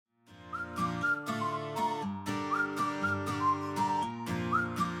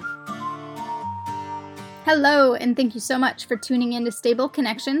Hello, and thank you so much for tuning in to Stable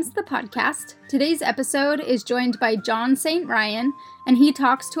Connections, the podcast. Today's episode is joined by John St. Ryan, and he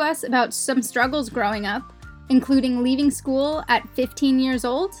talks to us about some struggles growing up, including leaving school at 15 years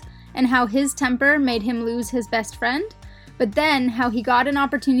old, and how his temper made him lose his best friend, but then how he got an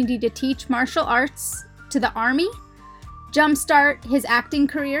opportunity to teach martial arts to the Army, jumpstart his acting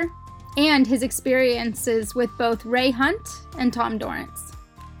career, and his experiences with both Ray Hunt and Tom Dorrance.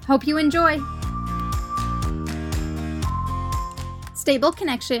 Hope you enjoy! Stable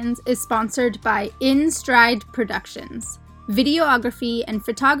Connections is sponsored by In Stride Productions, videography and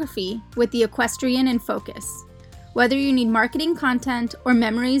photography with the equestrian in focus. Whether you need marketing content or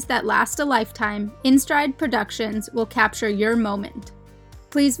memories that last a lifetime, In Stride Productions will capture your moment.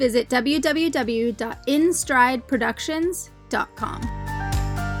 Please visit www.instrideproductions.com.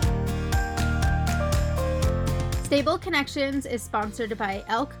 Stable Connections is sponsored by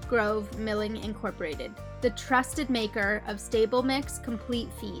Elk Grove Milling Incorporated, the trusted maker of Stable Mix complete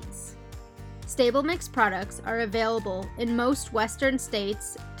feeds. Stable Mix products are available in most western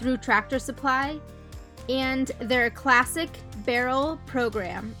states through Tractor Supply, and their classic barrel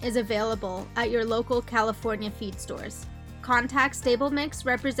program is available at your local California feed stores. Contact Stable Mix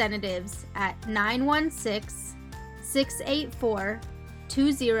representatives at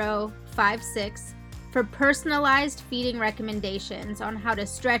 916-684-2056 for personalized feeding recommendations on how to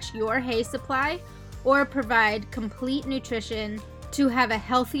stretch your hay supply or provide complete nutrition to have a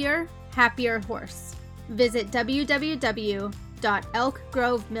healthier, happier horse. Visit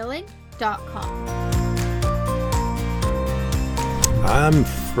www.elkgrovemilling.com. I'm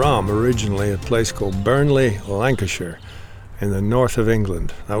from originally a place called Burnley, Lancashire, in the north of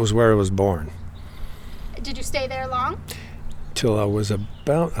England. That was where I was born. Did you stay there long? Till I was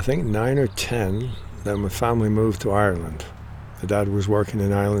about, I think, 9 or 10. Then my family moved to Ireland. My dad was working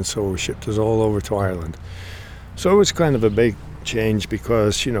in Ireland, so he shipped us all over to Ireland. So it was kind of a big change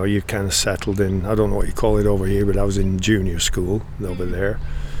because, you know, you kind of settled in, I don't know what you call it over here, but I was in junior school over there.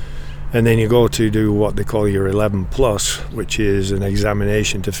 And then you go to do what they call your 11 plus, which is an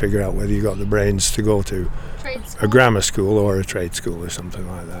examination to figure out whether you got the brains to go to a grammar school or a trade school or something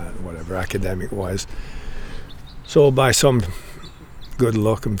like that, whatever, academic-wise. So by some good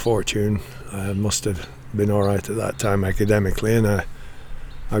luck and fortune, I must have been all right at that time academically, and I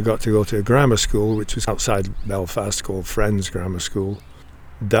got to go to a grammar school which was outside Belfast called Friends Grammar School.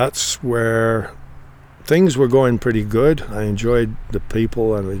 That's where things were going pretty good. I enjoyed the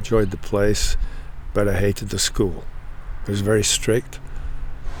people and I enjoyed the place, but I hated the school. It was very strict.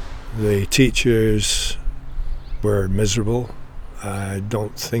 The teachers were miserable. I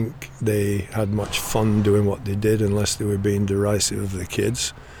don't think they had much fun doing what they did unless they were being derisive of the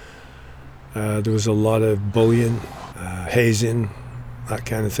kids. There was a lot of bullying, hazing, that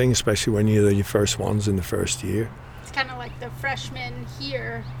kind of thing, especially when you're your first ones in the first year. It's kind of like the freshmen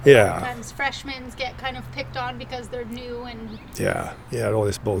here. Yeah. Sometimes freshmen get kind of picked on because they're new and... Yeah, all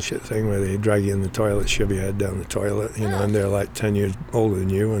this bullshit thing where they drag you in the toilet, shove your head down the toilet, you know, and they're like 10 years older than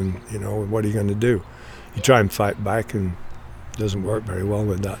you, and, you know, what are you going to do? You try and fight back, and it doesn't work very well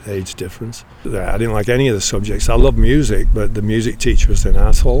with that age difference. I didn't like any of the subjects. I love music, but the music teacher was an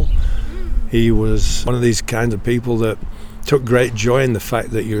asshole. He was one of these kinds of people that took great joy in the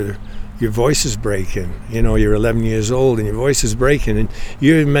fact that your voice is breaking. You know, you're 11 years old and your voice is breaking, and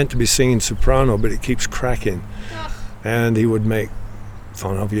you're meant to be singing soprano, but it keeps cracking. And he would make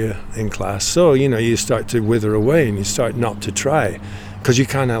fun of you in class. So, you know, you start to wither away and you start not to try because you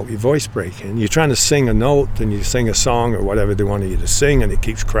can't help your voice breaking. You're trying to sing a note and you sing a song or whatever they wanted you to sing, and it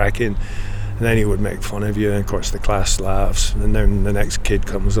keeps cracking. And then he would make fun of you, and of course the class laughs, and then the next kid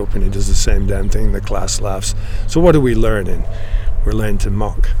comes up and he does the same damn thing, the class laughs. So what are we learning? We're learning to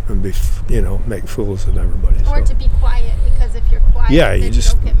mock and be, you know, make fools of everybody. Or to be quiet, because if you're quiet, then you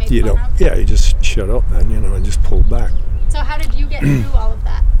don't get made fun of. Yeah, you just shut up then, you know, and just pull back. So how did you get through all of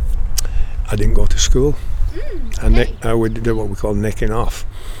that? I didn't go to school. Okay. I would do what we call nicking off.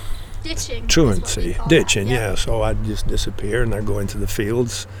 Ditching. Truancy. Ditching, yeah. So I'd just disappear and I'd go into the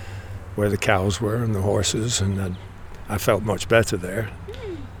fields where the cows were and the horses, and I felt much better there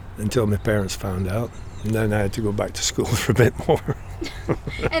until my parents found out, and then I had to go back to school for a bit more.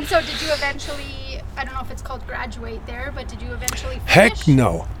 And so did you eventually, I don't know if it's called graduate there, but did you eventually finish? Heck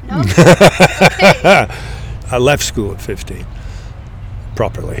no. No? Okay. I left school at 15,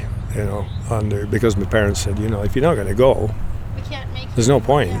 properly, you know, because my parents said, you know, if you're not going to go, we can't make there's no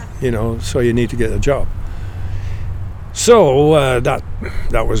point, you know, so you need to get a job. So that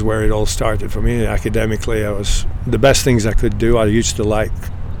was where it all started for me. Academically, the best things I could do. I used to like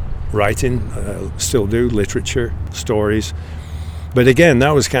writing, still do, literature, stories. But again,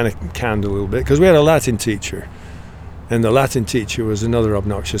 that was kind of canned a little bit because we had a Latin teacher. And the Latin teacher was another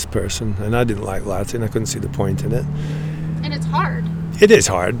obnoxious person. And I didn't like Latin. I couldn't see the point in it. And it's hard. It is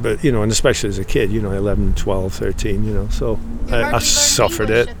hard, but, you know, and especially as a kid, you know, 11, 12, 13, you know. So I suffered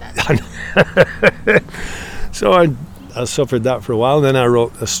it. So I suffered that for a while. Then I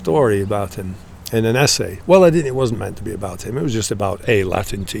wrote a story about him in an essay. Well, it wasn't meant to be about him. It was just about a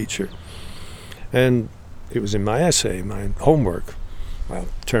Latin teacher. And it was in my essay, my homework. I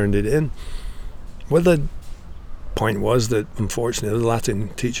turned it in. Well, the point was that, unfortunately, the Latin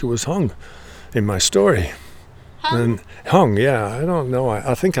teacher was hung in my story. Hung, yeah. I don't know.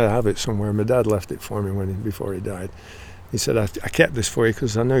 I think I have it somewhere. My dad left it for me before he died. He said, I kept this for you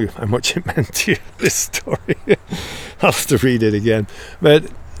because I knew how much it meant to you, this story. I'll have to read it again.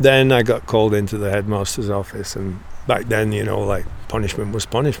 But then I got called into the headmaster's office, and back then, you know, like, punishment was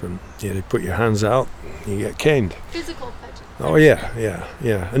punishment. You put your hands out, you get caned. Physical punishment. Oh, yeah.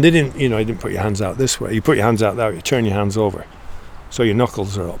 And they didn't put your hands out this way. You put your hands out that way, you turn your hands over. So your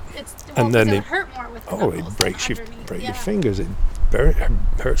knuckles are up. And then it hurt more with the knuckles. It breaks your fingers. It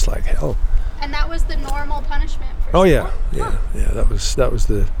hurts like hell. And that was the normal punishment for school? Yeah. That was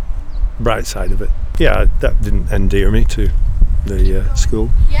the bright side of it. Yeah, that didn't endear me to the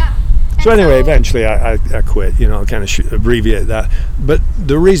school. Yeah. So anyway, eventually I quit, you know, I kind of abbreviate that. But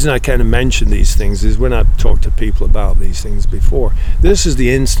the reason I kind of mention these things is when I've talked to people about these things before, this is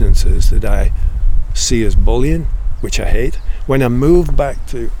the instances that I see as bullying, which I hate. When I moved back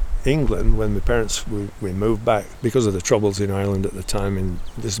to England, when my parents, we moved back because of the troubles in Ireland at the time, and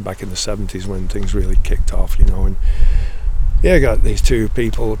this is back in the 70s when things really kicked off, you know, and I got these two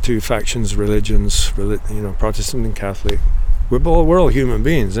factions, religions, you know, Protestant and Catholic. We're all human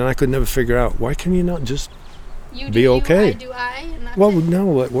beings, and I could never figure out, why can you not just be okay? I do I, and that's well, no,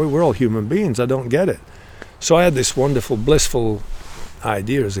 we're all human beings. I don't get it. So I had this wonderful, blissful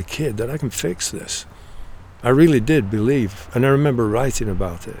idea as a kid that I can fix this. I really did believe, and I remember writing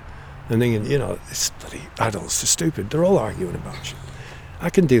about it and thinking, you know, bloody adults are stupid. They're all arguing about shit. I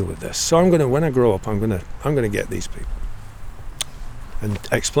can deal with this. So when I grow up, I'm gonna get these people and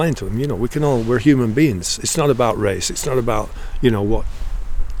explain to them, you know, we're human beings. It's not about race. It's not about, you know, what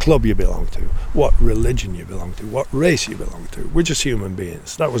club you belong to, what religion you belong to, what race you belong to. We're just human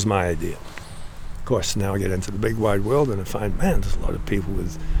beings. That was my idea. Of course, now I get into the big wide world and I find, man, there's a lot of people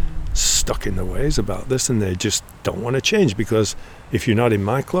stuck in their ways about this, and they just don't want to change, because if you're not in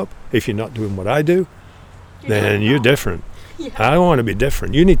my club, if you're not doing what I do, then you're different. Yeah. I don't want to be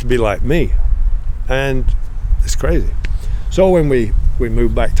different. You need to be like me. And it's crazy. So when we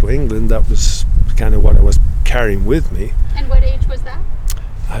moved back to England, that was kind of what I was carrying with me. And what age was that?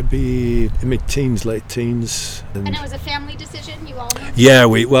 I'd be in my teens, late teens. And it was a family decision? You all moved? Yeah,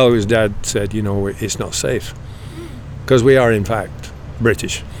 his dad said, you know, it's not safe. Because we are, in fact,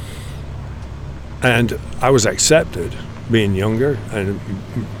 British. And I was accepted being younger,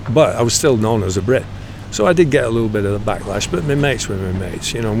 but I was still known as a Brit. So I did get a little bit of the backlash, but my mates were my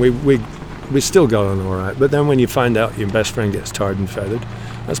mates. You know, we still got on all right. But then when you find out your best friend gets tarred and feathered,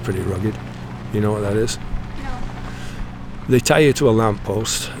 that's pretty rugged. You know what that is? No. They tie you to a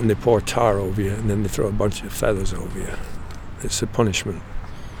lamppost and they pour tar over you, and then they throw a bunch of feathers over you. It's a punishment.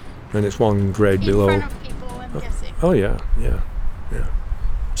 And it's one grade below. In front of people, I'm guessing. Oh, yeah.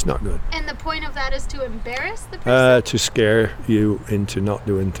 It's not good. And the point of that is to embarrass the person? To scare you into not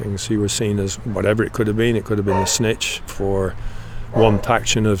doing things. So you were seen as whatever it could have been. It could have been a snitch for one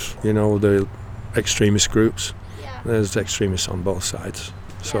faction of, you know, the extremist groups. Yeah. There's extremists on both sides.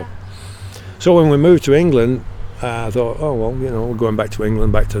 So when we moved to England, I thought, oh, well, you know, we're going back to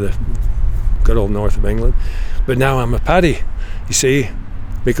England, back to the good old north of England. But now I'm a paddy, you see.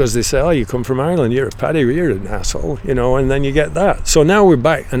 Because they say, oh, you come from Ireland, you're a paddy, you're an asshole, you know, and then you get that. So now we're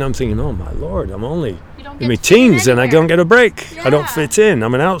back, and I'm thinking, oh, my Lord, I'm only in my teens, and I don't get a break. Yeah. I don't fit in.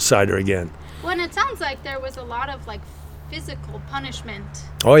 I'm an outsider again. Well, and it sounds like there was a lot of, like, physical punishment.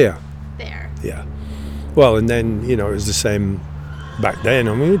 Oh, yeah. There. Yeah. Well, and then, you know, it was the same back then.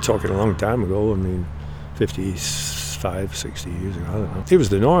 I mean, we were talking a long time ago. I mean, 55, 60 years ago, I don't know. It was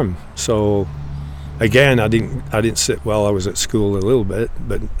the norm. So... Again, I didn't sit well. I was at school a little bit,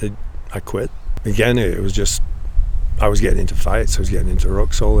 but I quit. Again, it was just, I was getting into fights. I was getting into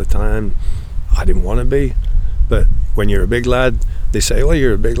rucks all the time. I didn't want to be, but when you're a big lad, they say, well,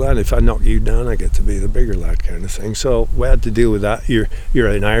 you're a big lad. If I knock you down, I get to be the bigger lad kind of thing. So we had to deal with that. You're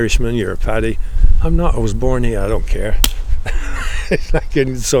an Irishman. You're a paddy. I'm not. I was born here. I don't care.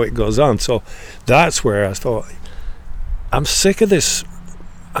 And so it goes on. So that's where I thought, I'm sick of this.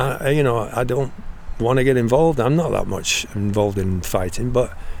 You know, I don't want to get involved. I'm not that much involved in fighting,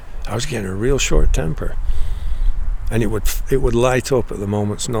 but I was getting a real short temper. and it would light up at the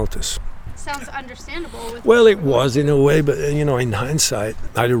moment's notice. Sounds understandable. Well, it was in a way, but in hindsight,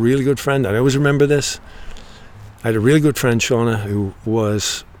 I had a really good friend, and I always remember this. I had a really good friend, Shauna, who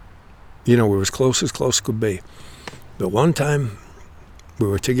was, we were as close could be. But one time, we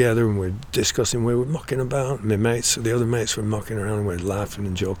were together and we were discussing, we were mucking about, my mates, the other mates were mucking around and we were laughing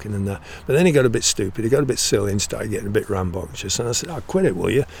and joking and that. But then he got a bit stupid, he got a bit silly and started getting a bit rambunctious. And I said, quit it, will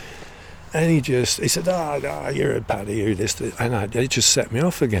you? And he said, you're a paddy, you're this. And it just set me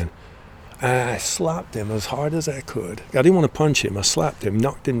off again. And I slapped him as hard as I could. I didn't want to punch him, I slapped him,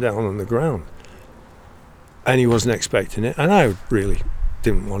 knocked him down on the ground. And he wasn't expecting it, and I really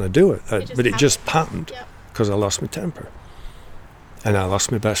didn't want to do it. But it just happened because I lost my temper. And I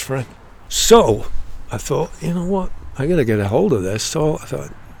lost my best friend. So I thought, you know what, I got to get a hold of this. So I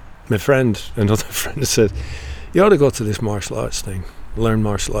thought, another friend said, you ought to go to this martial arts thing, learn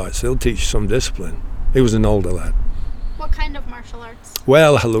martial arts. They'll teach you some discipline. He was an older lad. What kind of martial arts?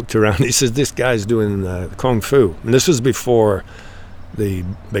 Well, I looked around. He says, this guy's doing Kung Fu. And this was before the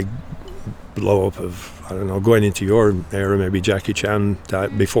big blow up of, I don't know, going into your era, maybe Jackie Chan.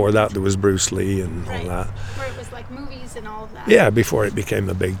 Before that, there was Bruce Lee and all that. Where it was like movies and all of that. Yeah, before it became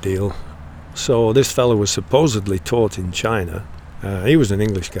a big deal. So this fellow was supposedly taught in China. He was an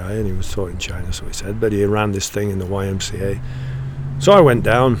English guy and he was taught in China, so he said, but he ran this thing in the YMCA. So I went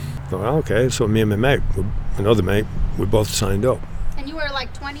down, thought, okay, so me and my mate, another mate, we both signed up. And you were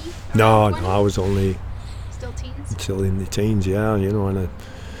like 20? No, I was only... Still teens? Still in the teens, yeah, and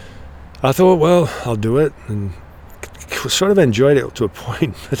I thought, well, I'll do it, and sort of enjoyed it up to a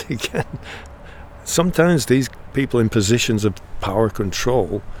point, but again, sometimes these people in positions of power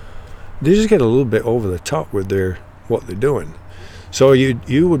control, they just get a little bit over the top with what they're doing. So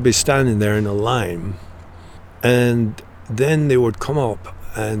you would be standing there in a line, and then they would come up,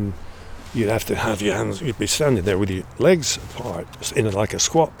 and you'd have to have your hands, you'd be standing there with your legs apart, in like a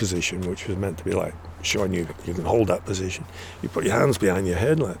squat position, which was meant to be like showing you can hold that position. You put your hands behind your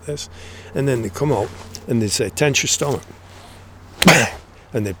head like this, and then they come up and they say, tense your stomach. Bang!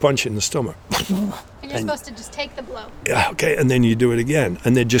 And they punch you in the stomach. And you're supposed to just take the blow. Yeah, okay, and then you do it again,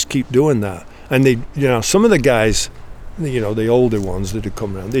 and they just keep doing that. And they, some of the guys, the older ones that would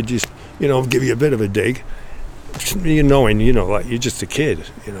come around, they just, give you a bit of a dig, knowing, like you're just a kid,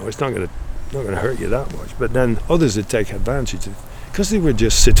 it's not gonna hurt you that much. But then others would take advantage of it, because they were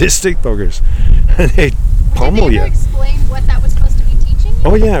just sadistic buggers, and they'd pummel you. Did they ever explain what that was supposed to be teaching?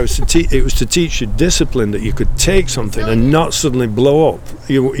 Oh yeah, it was to teach you discipline, that you could take something and not suddenly blow up.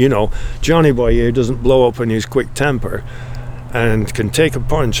 Johnny Boy here doesn't blow up in his quick temper, and can take a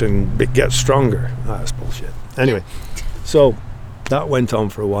punch and get stronger. That's bullshit. Anyway, so that went on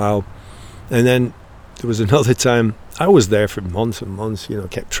for a while, and then there was another time. I was there for months and months.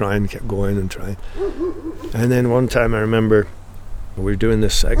 Kept going and trying. And then one time I remember, we were doing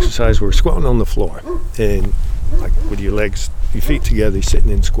this exercise, we were squatting on the floor, and like with your feet together, you're sitting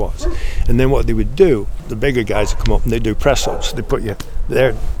in squats. And then what they would do, the bigger guys would come up and they'd do press-ups. They put you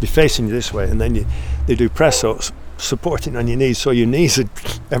there, be facing you this way, and then they do press-ups, supporting on your knees, so your knees would,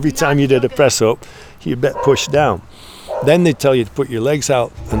 every time you did a press-up, you'd get pushed down. Then they'd tell you to put your legs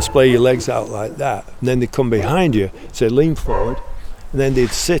out and splay your legs out like that. And then they'd come behind you, say lean forward, and then they'd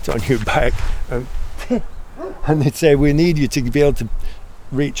sit on your back and they'd say, we need you to be able to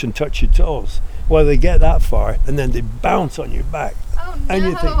reach and touch your toes. Well, they get that far, and then they bounce on your back. Oh, no. And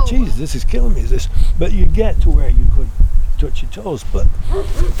you think, Jesus, this is killing me. But you get to where you could touch your toes. But,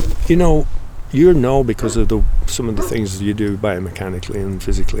 because of some of the things that you do biomechanically and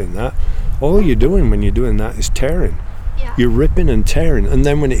physically and that, all you're doing when you're doing that is tearing. Yeah. You're ripping and tearing, and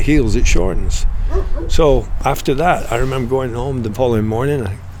then when it heals, it shortens. So after that, I remember going home the following morning.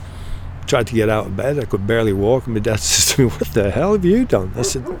 I tried to get out of bed. I could barely walk, and my dad said to me, what the hell have you done? I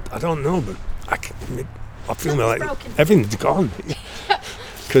said, I don't know, but I feel like broken. Everything's gone.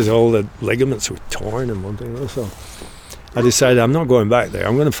 Because all the ligaments were torn and one thing else. So I decided I'm not going back there.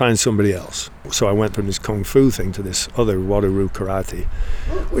 I'm going to find somebody else. So I went from this Kung Fu thing to this other Wado-ryu karate,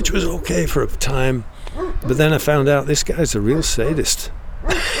 which was okay for a time. But then I found out this guy's a real sadist.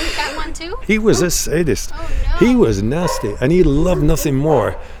 That one too? He was a sadist. Oh, no. He was nasty, and he loved nothing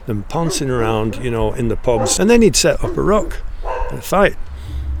more than pouncing around, in the pubs. And then he'd set up a ruck and fight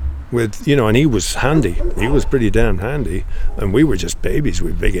with, and he was handy. He was pretty damn handy, and we were just babies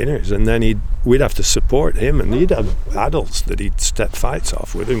with beginners. And then we'd have to support him, and he'd have adults that he'd step fights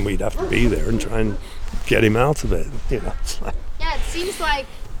off with, and we'd have to be there and try and get him out of it. It's like, yeah, it seems like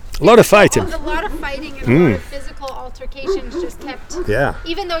A lot of fighting. A lot of fighting and a lot of physical altercations just kept... Yeah.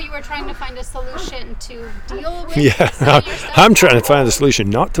 Even though you were trying to find a solution to deal with I'm trying to find a solution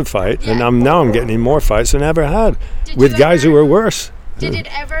not to fight, and I'm getting in more fights than I ever had with guys who were worse. Did it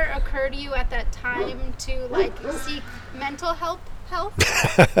ever occur to you at that time to like seek mental help?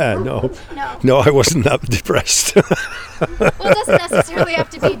 No, I wasn't that depressed. Well, it doesn't necessarily have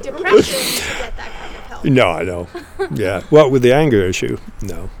to be depression to get that kind of help. No, I know. Yeah. Well, with the anger issue,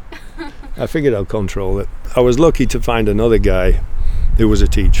 no. I figured I'll control it. I was lucky to find another guy who was a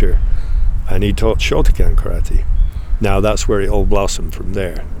teacher, and he taught Shotokan karate. Now that's where it all blossomed from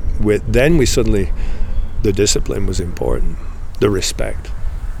there. The discipline was important, the respect.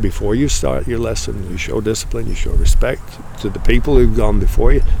 Before you start your lesson, you show discipline, you show respect to the people who've gone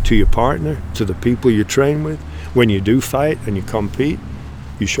before you, to your partner, to the people you train with. When you do fight and you compete,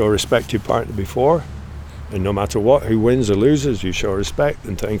 you show respect to your partner before, and no matter what, who wins or loses, you show respect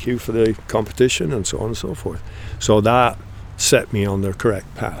and thank you for the competition and so on and so forth. So that set me on the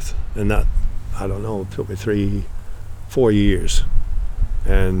correct path, and that, I don't know, it took me 4 years,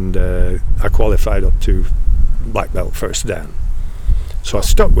 and I qualified up to black belt first dan. So I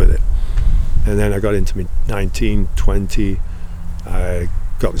stuck with it, and then I got into my 19, 20, I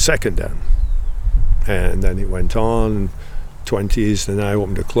got the second dan, and then it went on, 20s, and I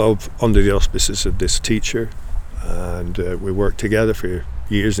opened a club under the auspices of this teacher, and we worked together for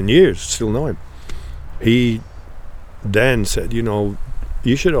years and years, still know him. He then said, you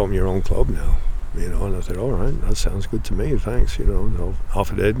should open your own club now, and I said, all right, that sounds good to me, thanks, and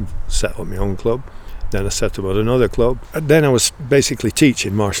off I did, set up my own club. Then I set up another club. And then I was basically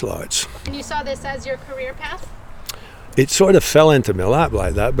teaching martial arts. And you saw this as your career path? It sort of fell into my lap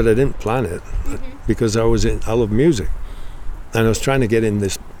like that, but I didn't plan it because I love music. And I was trying to get in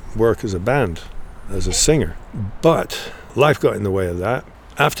this work as a band, as a singer. But life got in the way of that.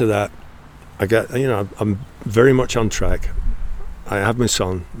 After that, I'm very much on track. I have my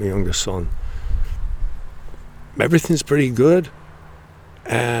son, my youngest son. Everything's pretty good.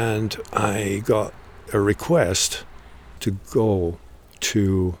 And I got a request to go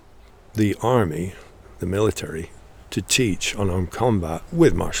to the army, the military, to teach unarmed combat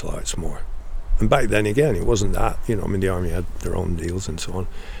with martial arts more. And back then, again, it wasn't that, the army had their own deals and so on.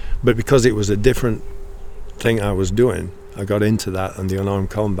 But because it was a different thing I was doing, I got into that and the unarmed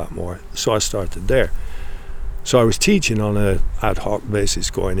combat more. So I started there. So I was teaching on a ad hoc basis,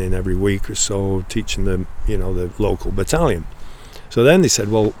 going in every week or so, teaching the local battalion. So then they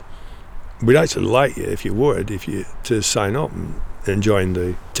said, well, we'd actually like you, if you would, to sign up and join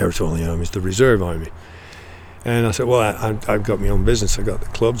the territorial armies, the reserve army. And I said, well, I've got my own business, I've got the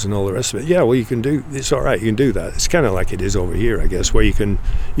clubs and all the rest of it. Yeah, well, it's all right, you can do that. It's kind of like it is over here, I guess, where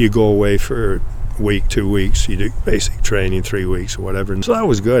you go away for a week, 2 weeks, you do basic training, 3 weeks or whatever. And so that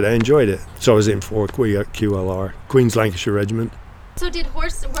was good, I enjoyed it. So I was in for QLR, Queen's Lancashire Regiment. So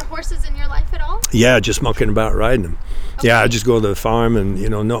were horses in your life at all? Yeah, just mucking about riding them. Okay. Yeah, I just go to the farm and,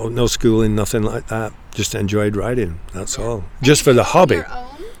 no schooling, nothing like that. Just enjoyed riding, that's all. Just for the hobby. Your own?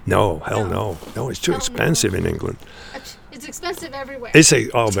 No, hell no. No, it's too expensive in England. It's expensive everywhere.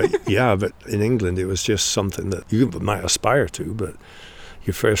 But in England it was just something that you might aspire to, but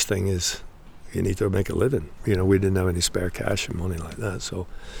your first thing is you need to make a living. We didn't have any spare cash and money like that, so...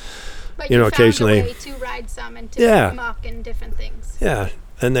 But you occasionally found a way to ride some and to muck and different things. Yeah,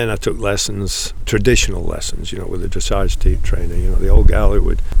 and then I took lessons, traditional lessons, with a dressage trainer. The old gal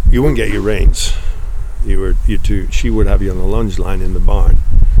you wouldn't get your reins. She would have you on a lunge line in the barn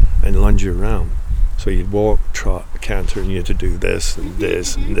and lunge you around. So you'd walk, trot, canter, and you had to do this and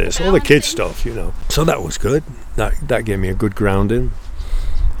this and this, all the kid stuff, So that was good. That gave me a good grounding.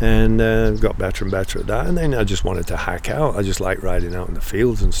 And got better and better at that. And then I just wanted to hack out. I just liked riding out in the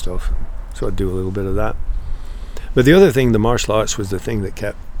fields and stuff. So I'd do a little bit of that. But the other thing, the martial arts was the thing that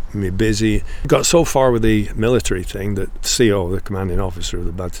kept me busy. Got so far with the military thing that CO, the commanding officer of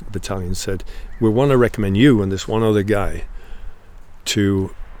the battalion, said, we want to recommend you and this one other guy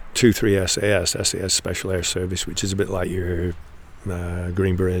to 2-3 SAS, Special Air Service, which is a bit like your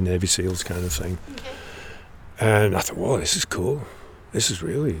Green Beret, Navy SEALs kind of thing. Okay. And I thought, whoa, this is cool. This is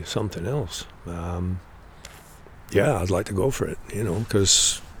really something else. I'd like to go for it,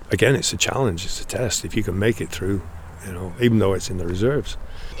 because, again, it's a challenge, it's a test. If you can make it through, even though it's in the reserves.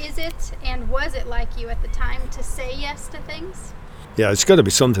 Is it and was it like you at the time to say yes to things? Yeah, it's got to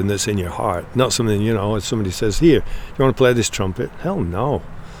be something that's in your heart, not something, if somebody says, here, do you want to play this trumpet? Hell no.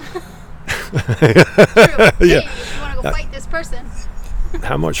 True. Hey, you want to go fight this person.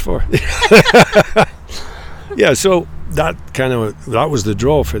 How much for? Yeah, so that was the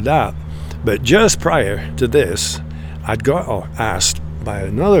draw for that. But just prior to this, I'd got asked by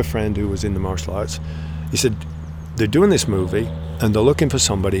another friend who was in the martial arts. He said, they're doing this movie and they're looking for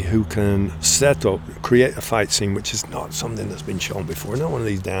somebody who can set up, create a fight scene, which is not something that's been shown before, not one of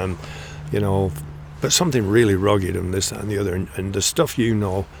these damn, but something really rugged and this, that, and the other. And the stuff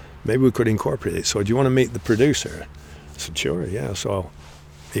maybe we could incorporate it. So do you want to meet the producer? I said, sure, yeah. So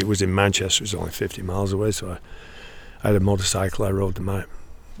it was in Manchester, it was only 50 miles away. So I had a motorcycle, I rode the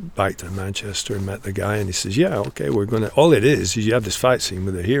bike to Manchester and met the guy. And he says, yeah, okay, all it is you have this fight scene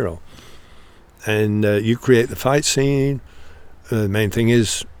with a hero. And you create the fight scene. The main thing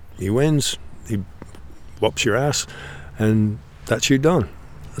is he wins, he whops your ass, and that's you done.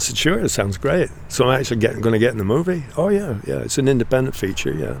 I said, sure, it sounds great. So I'm actually going to get in the movie? Oh, yeah, it's an independent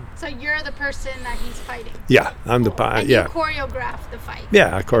feature, yeah. So you're the person that he's fighting? Yeah, I'm the and yeah. You choreograph the fight?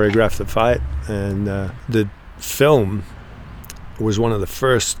 Yeah, I choreographed the fight, and the film was one of the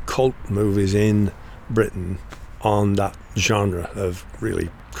first cult movies in Britain on that genre of really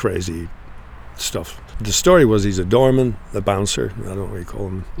crazy stuff. The story was he's a doorman, a bouncer. I don't know what you call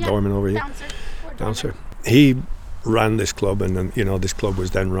him, doorman over here. Bouncer. He ran this club, and then, this club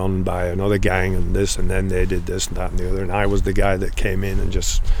was then run by another gang and this, and then they did this and that and the other. And I was the guy that came in and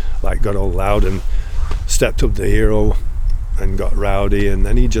just got all loud and stepped up to the hero and got rowdy, and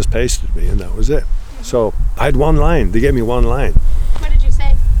then he just pasted me, and that was it. So I had one line. They gave me one line. What did you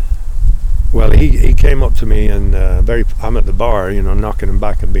say? Well, he came up to me and I'm at the bar, knocking him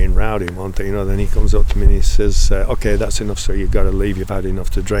back and being rowdy and one thing, then he comes up to me and he says, okay, that's enough, sir, you've got to leave, you've had enough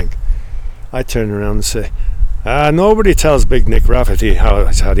to drink. I turn around and say, nobody tells Big Nick Rafferty how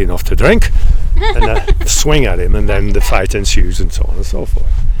he's had enough to drink. And I swing at him, and then the fight ensues and so on and so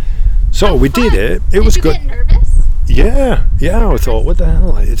forth. So we did it. It was good. Did you get nervous? Yeah. I thought, what the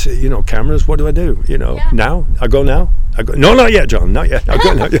hell? It's cameras. What do I do? Now I go now. No, not yet, John. Not yet. I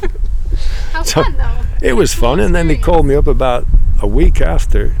go not yet. How fun though. It was fun, and then they called me up about a week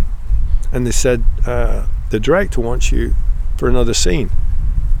after, and they said the director wants you for another scene.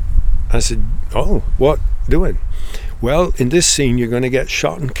 I said, oh, what doing? Well, in this scene you're going to get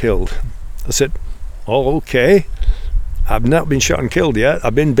shot and killed. I said, oh, okay. I've not been shot and killed yet.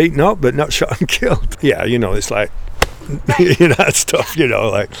 I've been beaten up, but not shot and killed. Yeah, it's like, right. That stuff,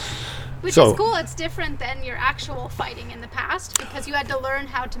 Which is cool. It's different than your actual fighting in the past, because you had to learn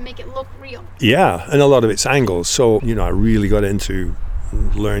how to make it look real. Yeah, and a lot of it's angles. So, I really got into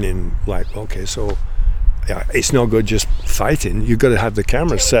learning, okay, so it's no good just fighting. You've got to have the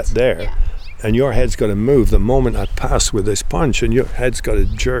camera set there, and your head's got to move the moment I pass with this punch, and your head's got to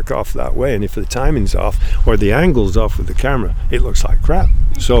jerk off that way. And if the timing's off or the angle's off with the camera, it looks like crap.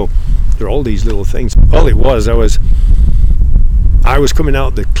 So there are all these little things. All it was, I was coming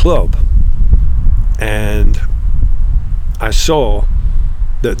out the club, and I saw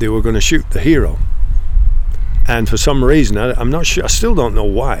that they were going to shoot the hero. And for some reason, I'm not sure, I still don't know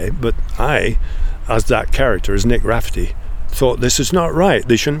why, but I, as that character, as Nick Rafferty, thought this is not right.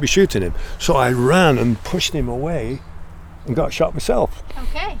 They shouldn't be shooting him. So I ran and pushed him away and got shot myself.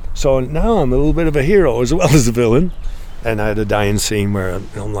 Okay. So now I'm a little bit of a hero as well as a villain. And I had a dying scene where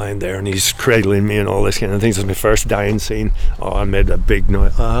I'm lying there and he's cradling me and all this kind of things. It's my first dying scene. Oh, I made a big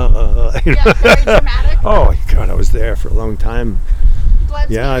noise. Very dramatic. Oh, God, I was there for a long time.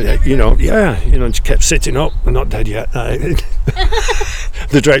 Just kept sitting up. I'm not dead yet.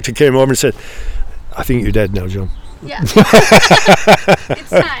 The director came over and said, I think you're dead now, John. Yeah. It's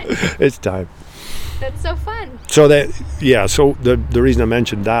time. It's time. That's so fun. So the reason I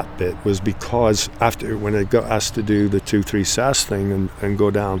mentioned that bit was because when I got asked to do the 2-3 SAS thing and go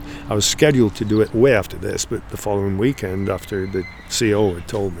down, I was scheduled to do it way after this, but the following weekend after the CO had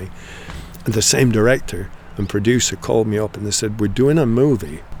told me, the same director and producer called me up and they said, we're doing a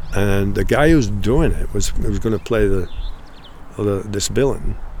movie, and the guy who's doing it was going to play this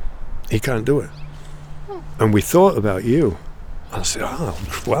villain. He can't do it. And we thought about you. I said, oh,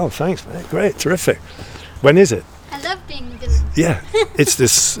 wow, thanks, mate. Great, terrific. When is it? I love being the villain. Yeah, it's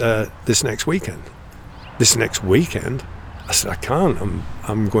this next weekend. This next weekend? I said, I can't.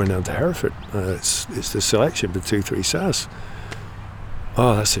 I'm going down to Hereford. It's the selection for 2-3 SAS.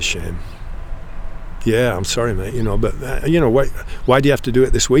 Oh, that's a shame. Yeah, I'm sorry, mate. But why do you have to do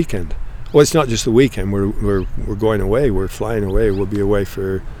it this weekend? Well, it's not just the weekend. We're going away. We're flying away. We'll be away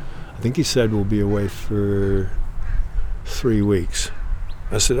for, I think he said we'll be away for 3 weeks.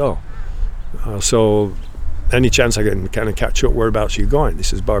 I said, so any chance I can kind of catch up, whereabouts are you going? He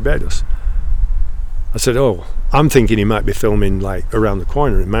says, Barbados. I said, I'm thinking he might be filming around the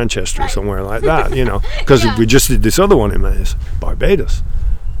corner in Manchester or somewhere like that, because we just did this other one in Barbados.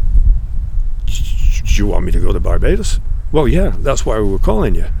 Do you want me to go to Barbados? Well, yeah, that's why we were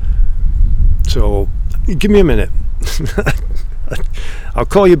calling you. So give me a minute. I'll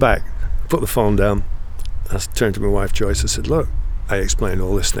call you back. Put the phone down. I turned to my wife, Joyce. I said, look, I explained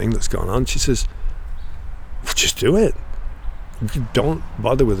all this thing that's gone on. She says, well, just do it. Don't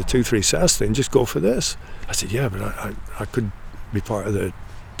bother with the 2-3 SAS thing. Just go for this. I said, yeah, but I could be part of the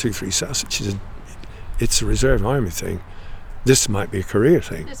 2-3 SAS. She said, it's a reserve army thing. This might be a career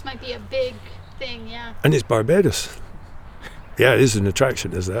thing. This might be a big thing, yeah. And it's Barbados. Yeah, it is an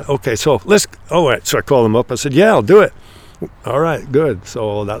attraction, is that? Okay, so right. So I called him up. I said, yeah, I'll do it. All right, good.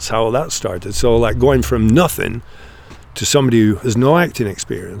 So that's how that started. So like going from nothing to somebody who has no acting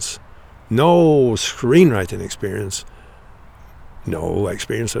experience, no screenwriting experience, no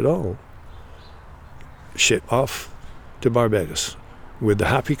experience at all, ship off to Barbados with the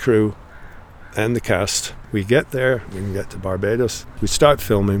happy crew and the cast. We get there, we can get to Barbados. We start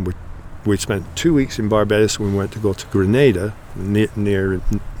filming. We spent 2 weeks in Barbados. We went to go to Grenada, near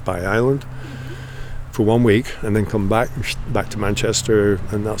by Island, for 1 week, and then come back to Manchester,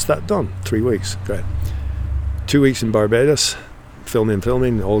 and that's that done. 3 weeks, great. 2 weeks in Barbados,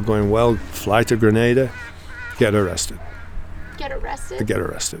 filming, all going well. Fly to Grenada, get arrested. Get arrested? Get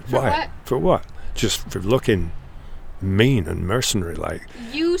arrested. For Why? what? For what? Just for looking mean and mercenary like.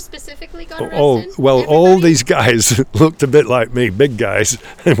 You specifically got arrested? All these guys looked a bit like me, big guys,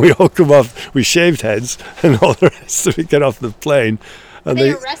 and we all come off, we shaved heads and all the rest of it, get off the plane. And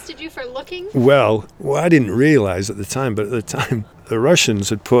they arrested you for looking? Well, I didn't realize at the time, but at the time the Russians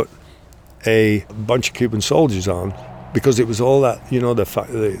had put a bunch of Cuban soldiers on because it was all that,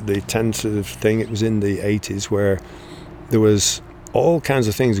 the tentative thing. It was in the 80s where there was all kinds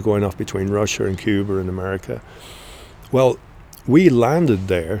of things going off between Russia and Cuba and America. Well, we landed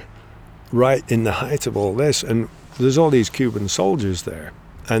there right in the height of all this, and there's all these Cuban soldiers there,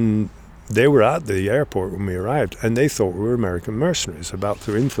 and they were at the airport when we arrived, and they thought we were American mercenaries about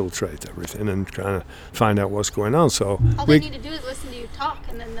to infiltrate everything and trying to find out what's going on. So all they need to do is listen to you talk,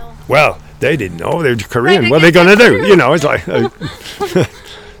 and then they'll... Well, they didn't know. They're Korean. What are they going to do? It's like...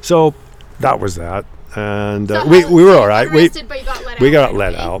 So that was that. And we were all right. Arrested, but you got let out. We got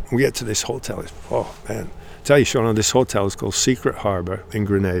let out. We get to this hotel. Oh, man. I tell you, Shauna, this hotel is called Secret Harbor in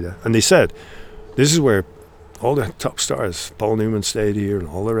Grenada. And they said, this is where all the top stars, Paul Newman stayed here and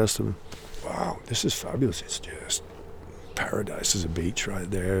all the rest of them. Wow, this is fabulous. It's just paradise. There's a beach right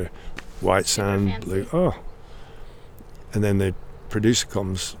there, white sand, blue. Oh. And then the producer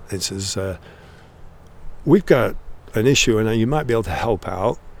comes and says, we've got an issue and you might be able to help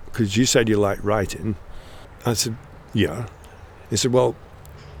out because you said you like writing. I said, yeah. He said, well,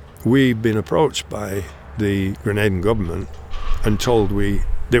 we've been approached by the Grenadian government and told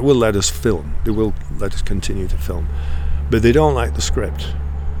they will let us film. They will let us continue to film. But they don't like the script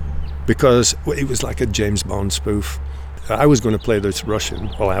because it was like a James Bond spoof. I was going to play this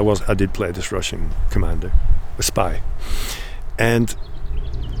Russian. Well, I did play this Russian commander, a spy. And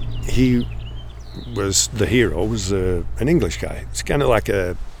he was the hero, was an English guy. It's kind of like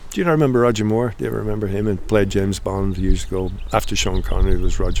do you remember Roger Moore? Do you ever remember him? And played James Bond years ago. After Sean Connery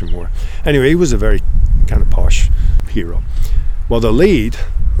was Roger Moore. Anyway, he was a very kind of posh hero. Well, the lead,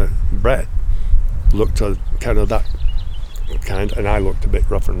 Brett, looked kind of that kind, and I looked a bit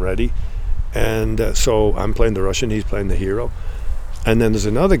rough and ready. And so I'm playing the Russian, he's playing the hero. And then there's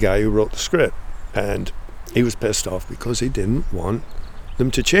another guy who wrote the script, and he was pissed off because he didn't want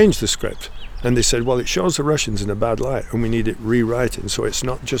them to change the script. And they said, well, it shows the Russians in a bad light and we need it rewriting so it's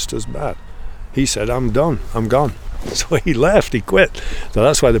not just as bad. He said, I'm done, I'm gone. So he left, he quit. So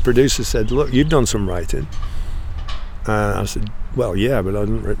that's why the producer said, look, you've done some writing. I said, well, yeah, but I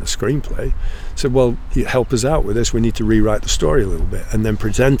hadn't written a screenplay. He said, well, you help us out with this. We need to rewrite the story a little bit and then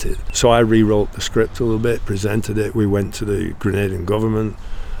present it. So I rewrote the script a little bit, presented it. We went to the Grenadian government.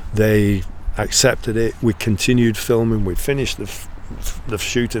 They accepted it. We continued filming. We finished the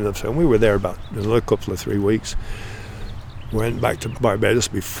shooting of the film. We were there about another couple of 3 weeks. Went back to Barbados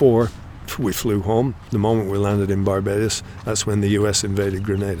before we flew home. The moment we landed in Barbados, that's when the US invaded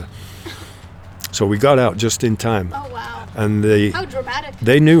Grenada. So we got out just in time. Oh, wow. And how dramatic.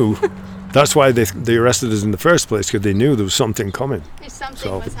 They knew. That's why they arrested us in the first place, because they knew there was something coming.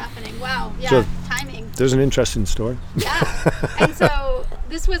 Something was happening. Wow. Yeah, so timing. There's an interesting story. Yeah. And so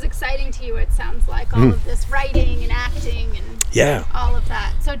this was exciting to you, it sounds like, all of this writing and acting and all of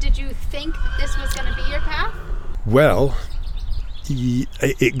that. So did you think this was going to be your path? Well,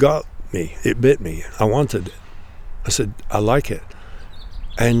 it got me. It bit me. I wanted it. I said, I like it.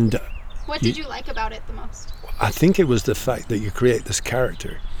 And what did you like about it the most? I think it was the fact that you create this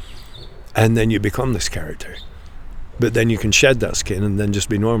character and then you become this character. But then you can shed that skin and then just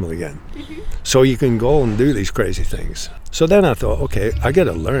be normal again. Mm-hmm. So you can go and do these crazy things. So then I thought, okay, I got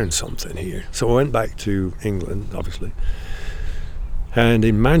to learn something here. So I went back to England, obviously. And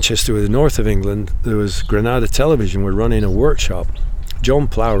in Manchester, the north of England, there was Granada Television were running a workshop. Joan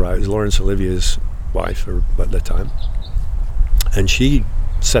Plowright was Laurence Olivier's wife at the time. And she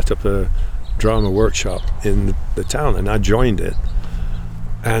set up a drama workshop in the town, and I joined it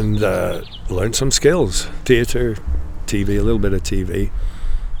and learned some skills, theatre, TV, a little bit of TV.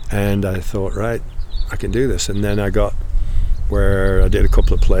 And I thought, right, I can do this. And then I got where I did a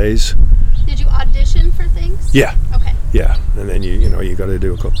couple of plays. Did you audition for things? Yeah. Okay. Yeah, and then you got to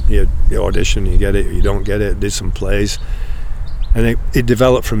do a couple. You audition, you get it, you don't get it. Did some plays, and it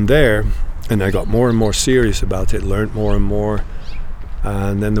developed from there. And I got more and more serious about it, learned more and more.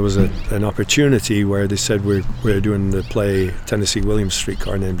 And then there was an opportunity where they said we're doing the play Tennessee Williams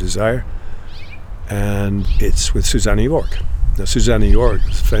Streetcar Named Desire, and it's with Susanna York. Now Susanna York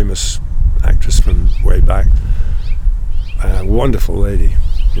is a famous actress from way back, a wonderful lady,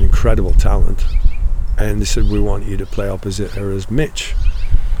 an incredible talent. And they said, we want you to play opposite her as Mitch.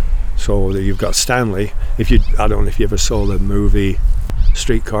 So you've got Stanley. I don't know if you ever saw the movie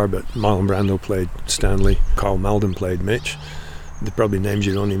Streetcar, but Marlon Brando played Stanley. Carl Malden played Mitch. The probably names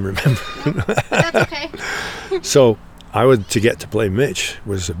you don't even remember. That's okay. So to get to play Mitch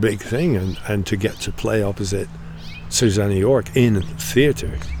was a big thing, and to get to play opposite Susanna York in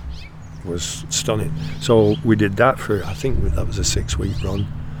theatre was stunning. So we did that for, I think that was a 6-week run.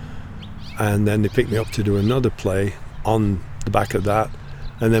 And then they picked me up to do another play on the back of that.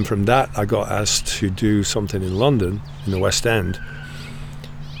 And then from that, I got asked to do something in London, in the West End.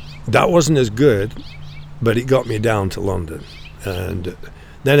 That wasn't as good, but it got me down to London. And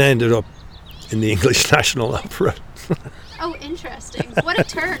then I ended up in the English National Opera. Oh, interesting. What a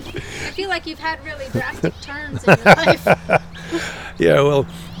turn. I feel like you've had really drastic turns in your life. Yeah, well,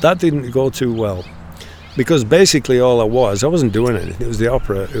 that didn't go too well. Because basically all I wasn't doing anything. It was the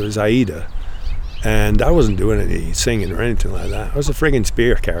opera, it was Aida. And I wasn't doing any singing or anything like that. I was a friggin'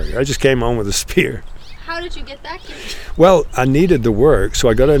 spear carrier. I just came on with a spear. How did you get that gig? Well, I needed the work, so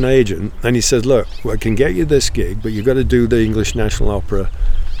I got an agent, and he said, look, I can get you this gig, but you've got to do the English National Opera,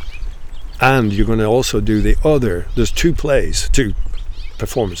 and you're going to also do there's 2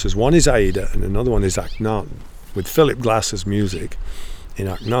 performances. One is Aida, and another one is Akhenaten, with Philip Glass's music in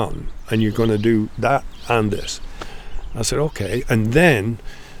Akhenaten, and you're going to do that and this. I said, okay. And then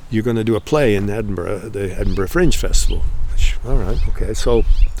you're going to do a play in Edinburgh, the Edinburgh Fringe Festival. All right, okay. So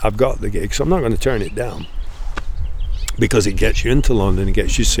I've got the gig, so I'm not going to turn it down, because it gets you into London, it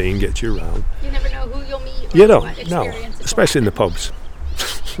gets you seen, gets you around. You never know who you'll meet. You don't, no, especially in the pubs.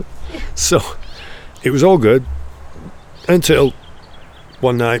 So it was all good until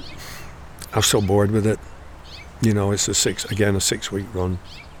one night I was so bored with it. It's a 6-week run,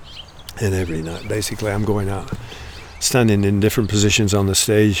 and every night basically I'm going out, standing in different positions on the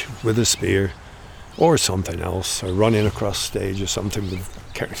stage with a spear or something else, or running across stage or something with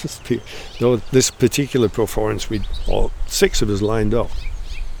carrying a spear. Though this particular performance, we all 6 of us lined up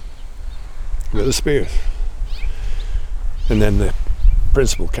with a spear, and then the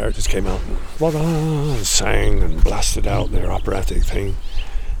principal characters came out and sang and blasted out their operatic thing.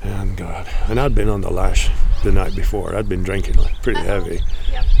 And God, and I'd been on the lash the night before. I'd been drinking pretty heavy.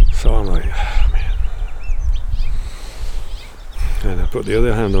 Yep. So I'm like, oh, man. And I put the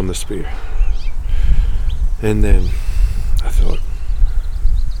other hand on the spear. And then I thought,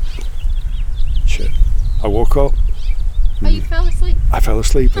 shit. I woke up. Oh, you fell asleep? I fell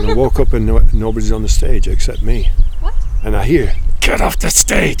asleep, and I woke up and nobody's on the stage except me. What? And I hear, get off the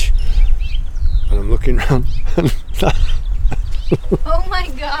stage. And I'm looking around. Oh my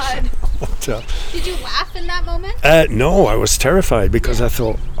God. So, did you laugh in that moment? No, I was terrified, because I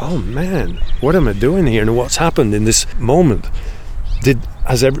thought, oh man, what am I doing here, and what's happened in this moment?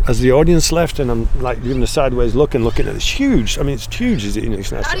 As the audience left, and I'm like giving a sideways look and looking at it's huge. I mean, it's huge. Is it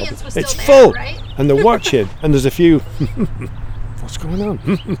English National Opera? Audience was It's still full, there, right? and they're watching, and there's a few. What's going on?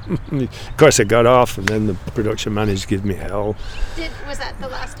 Of course, I got off, and then the production manager gave me hell. Was that the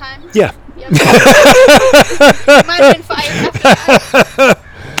last time? Yeah. Yep. Might have been fired after that.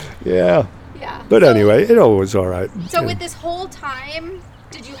 Yeah. Yeah. But anyway, it all was all right. So with this whole time,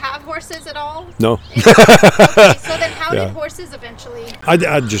 did you have horses at all? No. Okay, so then how did horses eventually?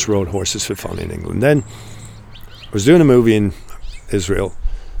 I just rode horses for fun in England. Then I was doing a movie in Israel.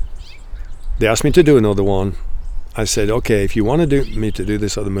 They asked me to do another one. I said, okay, if you want to me to do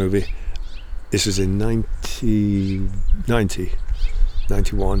this other movie, this is in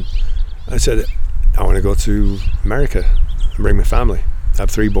 91. I said, I want to go to America and bring my family. I have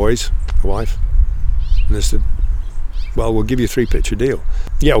 3 boys, a wife. And they said, well, we'll give you a 3-picture deal.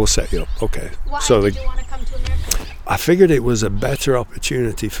 Yeah, we'll set you up. Okay. Why so did you want to come to America? I figured it was a better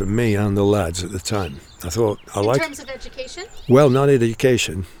opportunity for me and the lads at the time. I thought in terms of education? Well, not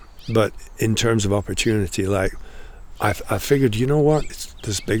education, but in terms of opportunity. Like, I figured, you know what? It's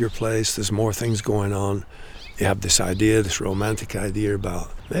this bigger place. There's more things going on. You have this idea, this romantic idea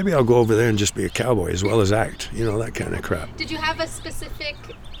about maybe I'll go over there and just be a cowboy as well as act. You know, that kind of crap. Did you have a specific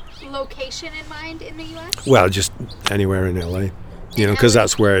location in mind in the U.S.? Well, just anywhere in L.A. You know, because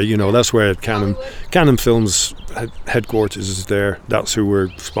that's where, that's where Cannon Films headquarters is there. That's who were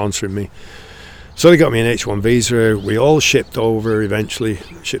sponsoring me. So they got me an H-1 visa. We all eventually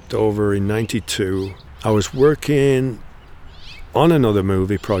shipped over in 92. I was working on another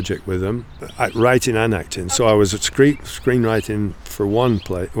movie project with them, writing and acting. So I was at screenwriting for one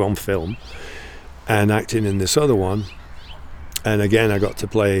film and acting in this other one. And again, I got to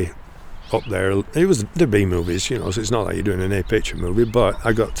play up there. It was the B movies, so it's not like you're doing an A-picture movie, but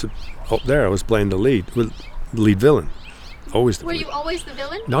I got to up there. I was playing the lead villain. Always the Were villain. You always the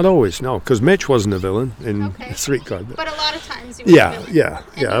villain? Not always, no, because Mitch wasn't a villain in Streetcar. But a lot of times you were the villain. Yeah.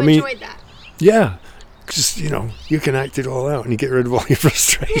 And you enjoyed that. Yeah, because, you can act it all out and you get rid of all your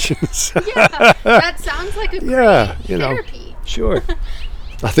frustrations. Yeah, that sounds like a great therapy. Sure.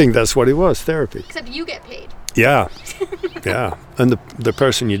 I think that's what it was, therapy. Except you get paid. Yeah, yeah. And the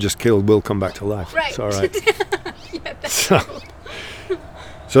person you just killed will come back to life. Right. It's all right. Yeah, that's cool.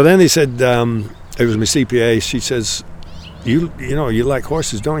 So then he said, it was my CPA, she says, you like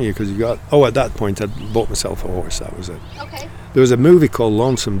horses, don't you? Because at that point I'd bought myself a horse, that was it. Okay. There was a movie called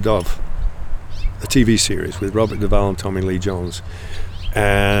Lonesome Dove, a TV series with Robert Duvall and Tommy Lee Jones.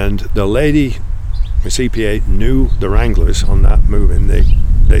 And the lady, my CPA, knew the wranglers on that movie, and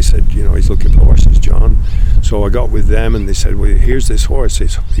they said, he's looking for horses, John. So I got with them and they said, well, here's this horse.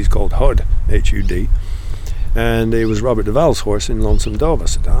 He's called Hud, H-U-D. And it was Robert Duvall's horse in Lonesome Dove. I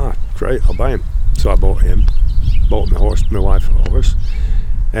said, great, I'll buy him. So I bought him, bought my wife a horse.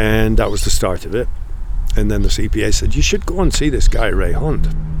 And that was the start of it. And then the CPA said, you should go and see this guy, Ray Hunt.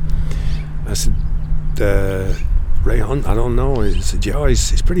 I said, Ray Hunt, I don't know. He said, yeah,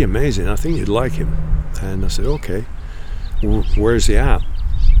 he's pretty amazing. I think you'd like him. And I said, okay, where's he at?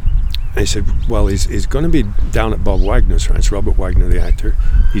 And he said, well, he's going to be down at Bob Wagner's ranch, Robert Wagner, the actor.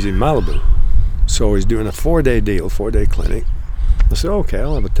 He's in Malibu. So he's doing a 4-day deal, 4-day clinic. I said, okay,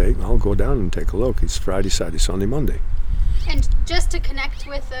 I'll have a take. I'll go down and take a look. It's Friday, Saturday, Sunday, Monday. And just to connect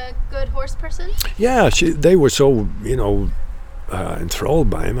with a good horse person? Yeah, they were so, enthralled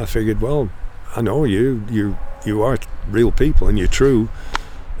by him. I figured, well, I know you are real people and you're true.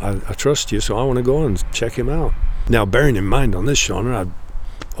 I trust you, so I want to go and check him out. Now, bearing in mind on this genre,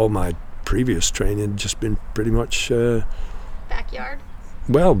 all my previous training had just been pretty much backyard?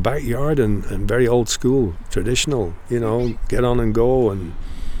 Well, backyard and very old school, traditional, get on and go and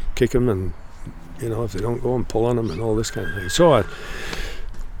kick them and, if they don't go and pull on them and all this kind of thing. So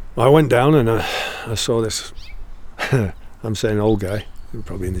I went down and I saw this, I'm saying old guy,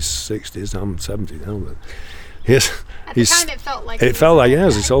 probably in his 60s, I'm 70 now, but yes. At the time it felt like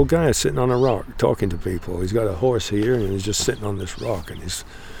this old guy sitting on a rock talking to people. He's got a horse here and he's just sitting on this rock and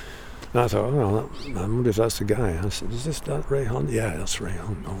I thought, I wonder if that's the guy. I said, is that Ray Hunt? Yeah, that's Ray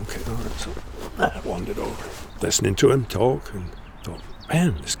Hunt. Okay, all right. So I wandered over, listening to him talk and thought,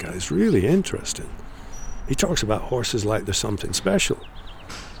 man, this guy's really interesting. He talks about horses like they're something special.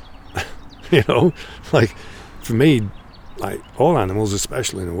 Like for me, like all animals are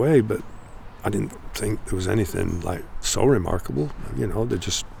special in a way, but I didn't think there was anything like so remarkable. They're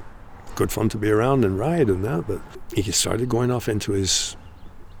just good fun to be around and ride and that. But he started going off into his,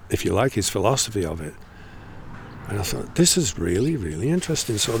 if you like, his philosophy of it. And I thought, this is really, really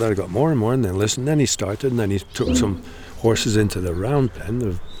interesting. So then I got more and more and then listened. Then he started and then he took some horses into the round pen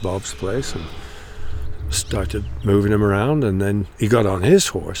of Bob's place and started moving him around. And then he got on his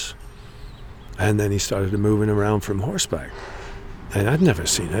horse and then he started moving around from horseback. And I'd never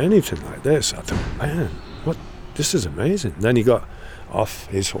seen anything like this. I thought, man, this is amazing. Then he got off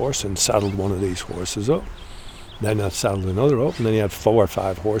his horse and saddled one of these horses up. Then I saddled another up, and then he had 4 or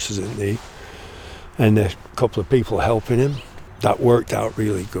 5 horses and a couple of people helping him. That worked out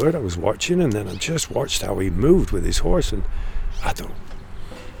really good. I was watching, and then I just watched how he moved with his horse, and I thought,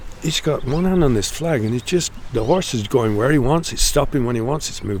 he's got one hand on this flag, and the horse is going where he wants, it's stopping when he wants,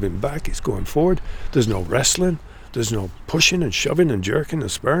 it's moving back, it's going forward. There's no wrestling. There's no pushing and shoving and jerking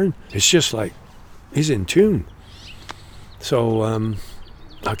and spurring. It's just like he's in tune. So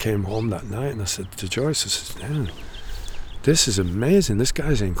I came home that night and I said to Joyce, I said, man, this is amazing. This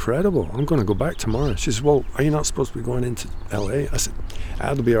guy's incredible. I'm going to go back tomorrow. She says, well, are you not supposed to be going into L.A.? I said,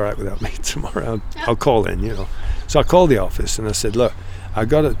 that'll be all right without me tomorrow. I'll call in, So I called the office and I said, look, I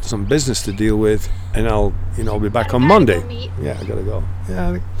got some business to deal with, and I'll be back on Monday. Yeah, I gotta go.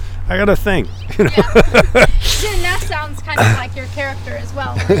 Yeah, I got a thing. Yeah. And that sounds kind of like your character as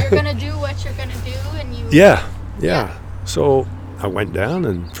well. You're gonna do what you're gonna do, and you. Yeah. So I went down,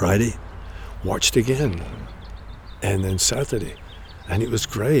 and Friday watched again, and then Saturday, and it was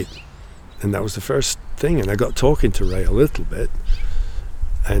great. And that was the first thing. And I got talking to Ray a little bit,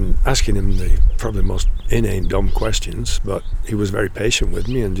 and asking him the probably most inane, dumb questions, but he was very patient with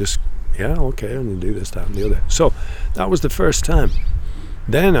me and just, yeah, okay, I'm going to do this, that, and the other. So that was the first time.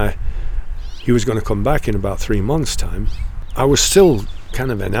 Then he was going to come back in about 3 months' time. I was still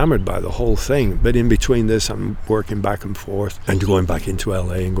kind of enamored by the whole thing, but in between this, I'm working back and forth and going back into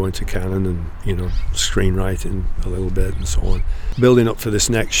LA and going to Canon and, screenwriting a little bit and so on, building up for this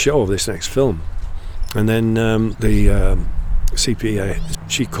next show, this next film. And then the CPA,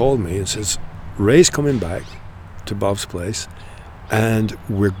 she called me and says, Ray's coming back to Bob's place, and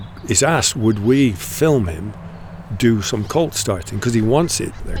he's asked, would we film him do some cult starting, because he wants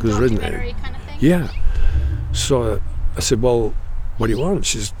it. A documentary kind of thing? Yeah. So I said, well, what do you want?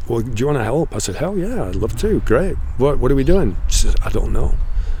 She says, well, do you want to help? I said, hell yeah, I'd love to. Great. What are we doing? She says, I don't know,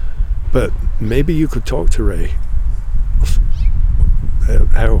 but maybe you could talk to Ray.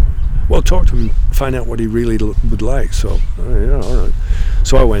 How? Well, talk to him and find out what he really would like. So, yeah, all right.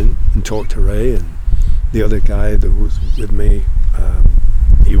 So I went and talked to Ray, and the other guy that was with me,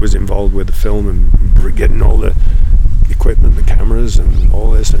 he was involved with the film and getting all the equipment, the cameras and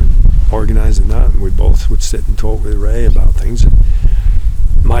all this, and organising that. And we both would sit and talk with Ray about things. And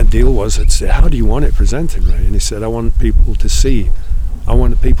my deal was, I'd say, how do you want it presented, Ray? And he said, I want people to see. I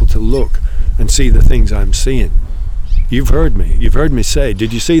want people to look and see the things I'm seeing. You've heard me say,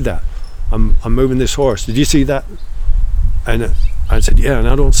 did you see that? I'm moving this horse. Did you see that? And I said, yeah, and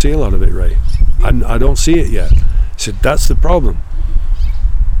I don't see a lot of it, Ray. I don't see it yet. He said, that's the problem.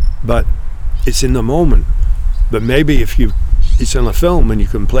 But it's in the moment. But maybe if it's on a film and you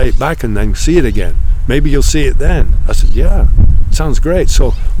can play it back and then see it again, maybe you'll see it then. I said, yeah, sounds great.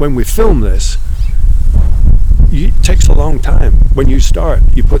 So when we film this, it takes a long time. When you start,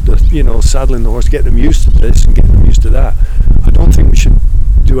 you put the, saddling the horse, getting them used to this and getting them used to that. I don't think we should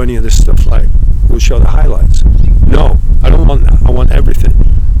do any of this stuff like we'll show the highlights. No, I don't want that. I want everything.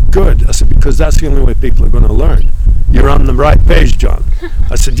 Good. I said, because that's the only way people are going to learn. You're on the right page, John.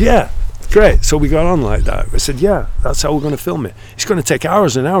 I said, yeah, great. So we got on like that. I said, yeah, that's how we're going to film it. It's going to take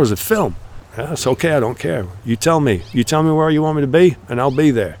hours and hours of film. Yeah, it's okay, I don't care. You tell me where you want me to be, and I'll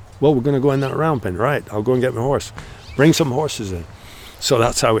be there. Well, we're going to go in that round pen, right? I'll go and get my horse. Bring some horses in. So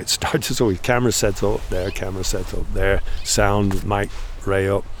that's how it started. So we camera set up there, sound, mic, Ray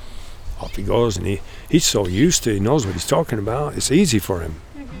up. Off he goes, and he's so used to it, he knows what he's talking about. It's easy for him.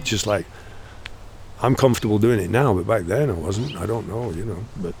 Mm-hmm. Just like, I'm comfortable doing it now, but back then I wasn't. I don't know,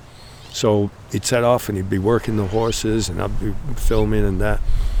 But so he'd set off and he'd be working the horses, and I'd be filming and that.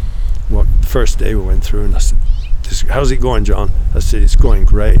 Well, the first day we went through, and I said, how's it going, John? I said, it's going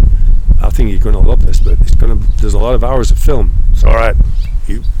great. I think you're going to love this, but there's a lot of hours of film. It's all right.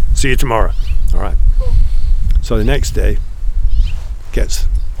 See you tomorrow. All right. Cool. So the next day, gets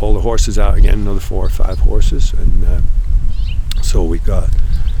all the horses out again, another 4 or 5 horses, and so we got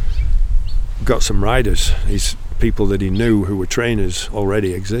some riders, these people that he knew who were trainers,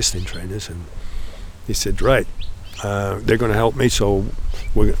 already existing trainers, and he said, right, they're going to help me, so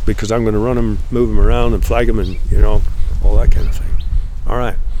because I'm going to run them, move them around and flag them, and all that kind of thing. All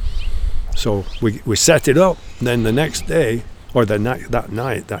right. So we set it up, and then the next day, or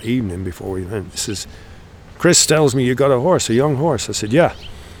that evening before we went, he says, Chris tells me you got a horse, a young horse. I said, yeah.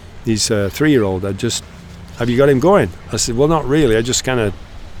 He's a 3-year-old. Have you got him going? I said, well, not really. I just kind of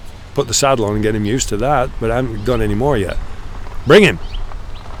put the saddle on and get him used to that, but I haven't done any more yet. Bring him.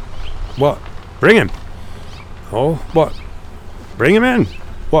 What? Bring him. Oh, what? Bring him in.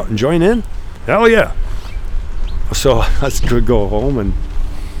 What, and join in? Hell yeah. So I could go home, and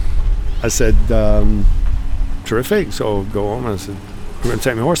I said, terrific. So go home, and I said, I'm going to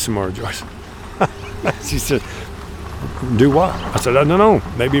take my horse tomorrow, Joyce. She said, do what? I said, I don't know,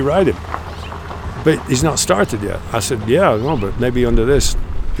 maybe ride him. But he's not started yet. I said, yeah, I know, but maybe under this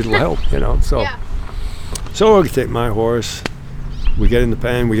it'll help, So, yeah. So I take my horse, we get in the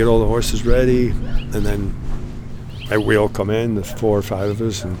pen, we get all the horses ready, and then we all come in, the 4 or 5 of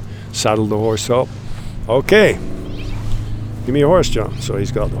us, and saddle the horse up. Okay, give me a horse, John. So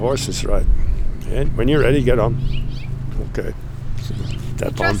he's got the horses, right. And when you're ready, get on. Okay.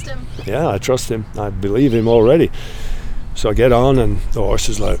 Trust him. Yeah, I trust him. I believe him already. So I get on, and the horse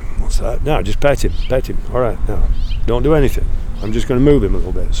is like, what's that? No, just pet him. All right, no, don't do anything. I'm just going to move him a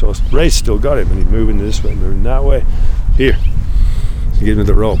little bit. So Ray's still got him, and he's moving this way, moving that way. Here. He gives me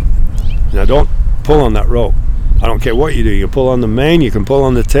the rope. Now don't pull on that rope. I don't care what you do. You can pull on the mane, you can pull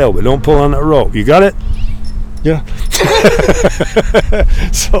on the tail, but don't pull on that rope. You got it? Yeah.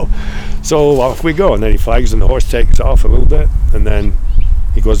 So off we go, and then he flags, and the horse takes off a little bit, and then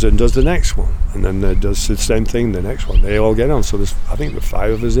he goes and does the next one, and then does the same thing the next one. They all get on. So there's, I think, the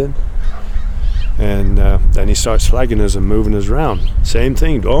 5 of us in, and then he starts flagging us and moving us around. Same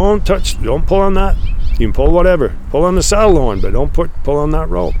thing. Don't pull on that. You can pull whatever. Pull on the saddle horn, but don't pull on that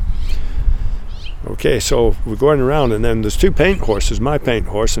rope. Okay, so we're going around, and then there's 2 paint horses, my paint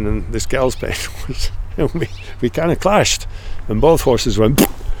horse and then this gal's paint horse. And we kind of clashed, and both horses went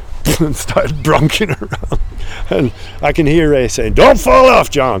and started bronking around. And I can hear Ray saying, "Don't fall off,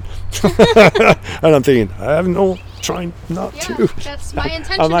 John." And I'm thinking, I have no trying not to. That's my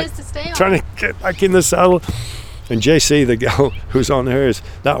intention, is to stay on. Trying to get back in the saddle. And JC, the gal who's on hers,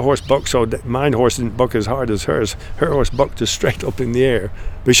 that horse bucked, so mine horse didn't buck as hard as hers. Her horse bucked just straight up in the air.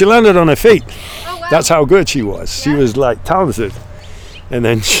 But she landed on her feet. Oh, wow. That's how good she was. She was like talented. And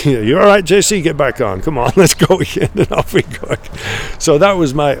then "You're all right, JC, get back on. Come on, let's go again." And off we go. So that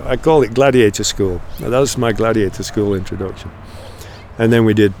was I call it gladiator school. That was my gladiator school introduction. And then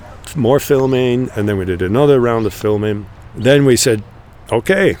we did more filming, and then we did another round of filming. Then we said,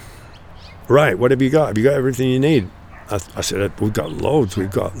 "Okay, right, what have you got? Have you got everything you need?" I said, "We've got loads. We've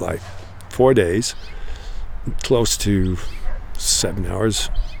got like 4 days, close to 7 hours.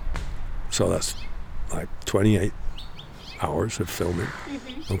 So that's like 28 hours of filming."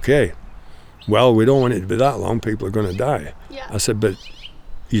 Mm-hmm. "Okay, well, we don't want it to be that long. People are going to die." Yeah. I said, "But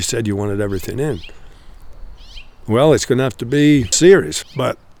you said you wanted everything in." "Well, it's going to have to be serious,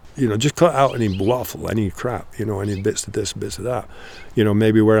 but just cut out any waffle, any crap, any bits of this, bits of that.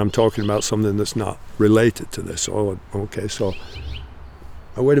 Maybe where I'm talking about something that's not related to this." "Oh, okay, so,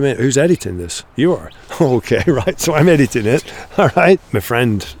 wait a minute, who's editing this?" "You are." "Okay, right, so I'm editing it." "All right." My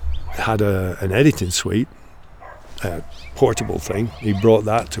friend had an editing suite, a portable thing. He brought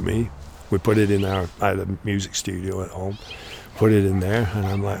that to me. We put it in I had a music studio at home, put it in there, and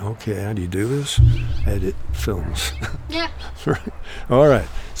I'm like, "Okay, how do you do this?" "Edit films." Yeah. Right. All right.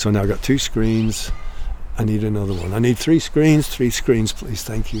 So now I've got 2 screens. I need another one. "I need 3 screens. 3 screens, please.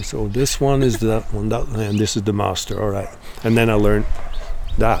 Thank you." So this one is that one, and this is the master. All right. And then I learned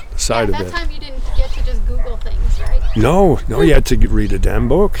that side of it. At that time you didn't get to just Google things, right? No, you had to read a damn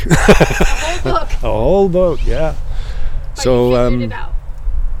book. A whole book. A whole book, yeah. But you figured it out.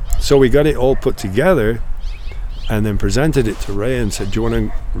 So we got it all put together, and then presented it to Ray and said, "Do you want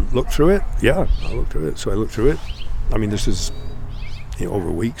to look through it?" "Yeah, I'll look through it." So I looked through it. I mean, this is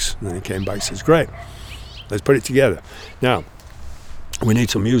over weeks. And then he came back and says, "Great, let's put it together. Now, we need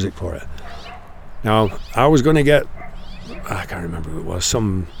some music for it." Now, I was going to get, I can't remember who it was,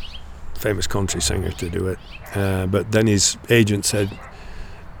 some famous country singer to do it. But then his agent said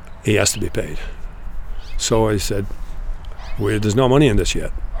he has to be paid. So I said, "There's no money in this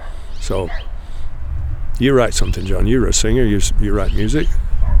yet. So you write something, John. You're a singer. You write music."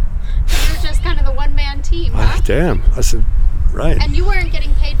 You're just kind of the one-man team, huh? Damn. I said, right. And you weren't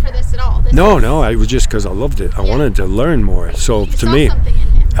getting paid for this at all? No. I was just because I loved it. I wanted to learn more. So you to saw me, something in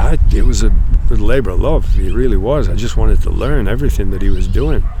him. it was a labor of love. It really was. I just wanted to learn everything that he was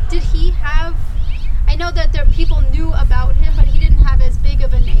doing. Did he have? I know that people knew about him, but he didn't have as big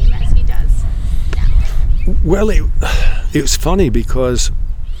of a name as he does now. Well, it was funny because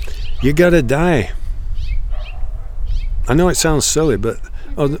you gotta die. I know it sounds silly, but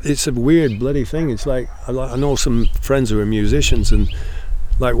it's a weird bloody thing. It's like I know some friends who are musicians, and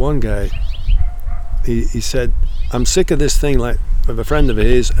like one guy, he said, "I'm sick of this thing." Like of a friend of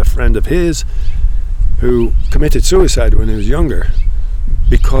his who committed suicide when he was younger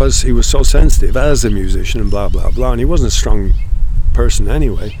because he was so sensitive as a musician and blah blah blah, and he wasn't a strong person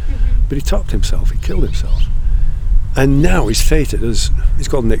anyway, but he topped himself, he killed himself, and now he's fated as, he's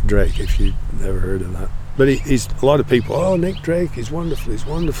called Nick Drake, if you've never heard of that. But he's a lot of people, "Oh, Nick Drake, he's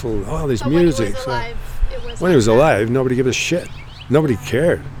wonderful, oh, his music." When he was alive, nobody gave a shit, nobody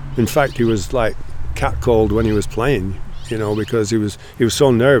cared. In fact, he was like catcalled when he was playing, because he was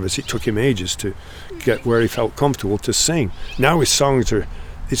so nervous. It took him ages to get where he felt comfortable to sing. Now his songs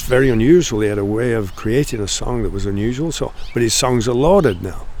it's very unusual. He had a way of creating a song that was unusual. But his songs are lauded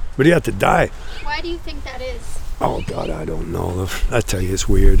now. But he had to die. Why do you think that is? Oh God, I don't know. I tell you, it's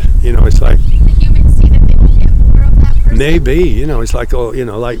weird. It's like the humans see that they will get more of that person. Maybe, it's like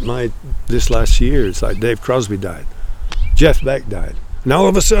like this last year. It's like Dave Crosby died, Jeff Beck died, and all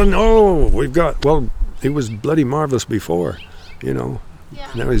of a sudden, we've got. Well, he was bloody marvelous before, Yeah.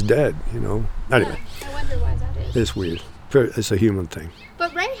 Now he's dead, Anyway, Yeah, I wonder why that is. It's weird. It's a human thing.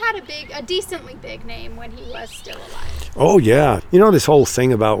 But Ray had a decently big name when he was still alive. Oh, yeah. You know, this whole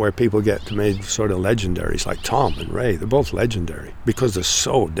thing about where people get to made sort of legendaries, like Tom and Ray, they're both legendary because they're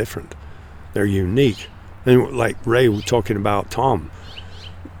so different. They're unique. And like Ray talking about Tom,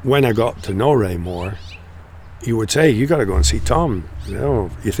 when I got to know Ray more, he would say, you got to go and see Tom. You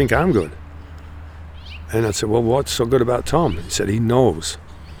know, you think I'm good? And I'd say, well, what's so good about Tom? He said, he knows.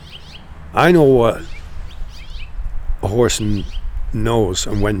 I know what a horse knows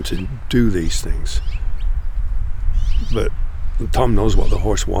and when to do these things. But Tom knows what the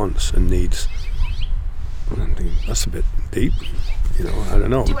horse wants and needs. And I'm thinking, that's a bit deep. You know, I don't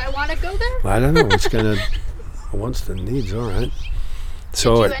know. Do I want to go there? I don't know. It's kind of wants and needs, all right.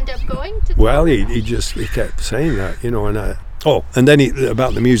 So did you end up going to? Well, he kept saying that, you know, and and then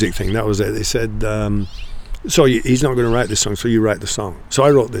about the music thing. That was it. They said, so he's not going to write this song, so you write the song. So I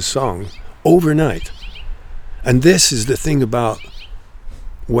wrote this song overnight, and this is the thing about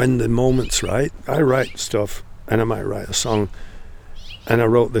when the moment's right. I write stuff, and I might write a song, and I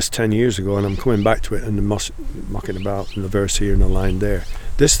wrote this 10 years ago, and I'm coming back to it and mucking about in the verse here and the line there.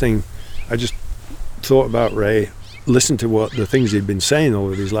 This thing, I just thought about Ray, listened to what the things he'd been saying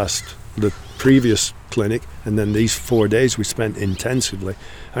over the previous clinic, and then these 4 days we spent intensively,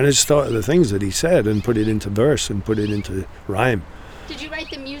 and I just thought of the things that he said and put it into verse and put it into rhyme. Did you write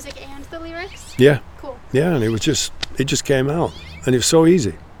the music and the lyrics? Yeah. Cool. Yeah, and it just came out, and it was so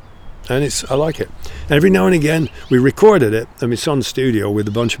easy. And I like it. And every now and again, we recorded it in my son's studio with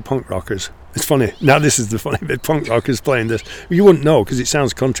a bunch of punk rockers. It's funny. Now this is the funny bit. Punk rockers playing this. You wouldn't know because it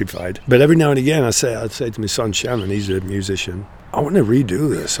sounds countrified. But every now and again, I'd say to my son Shannon, he's a musician, I want to redo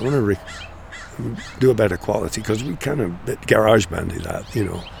this. I want to do a better quality because we kind of bit garage bandy that, you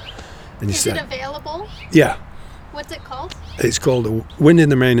know. And he said, it available? Yeah. What's it called? It's called Wind in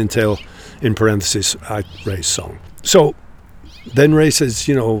the Mane and Tail, in parentheses, Ray's song. So then Ray says,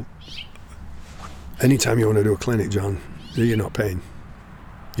 you know, anytime you want to do a clinic, John, you're not paying.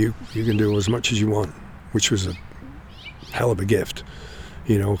 You can do as much as you want, which was a hell of a gift,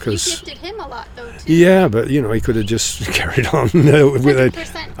 you know, because... You gifted him a lot, though, too. Yeah, but, you know, he could have just carried on.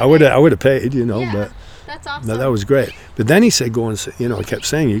 I would have paid, you know, yeah, but... That's awesome. That was great. But then he said, go and see, you know, he kept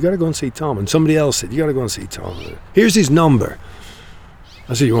saying, you got to go and see Tom. And somebody else said, you got to go and see Tom. Here's his number.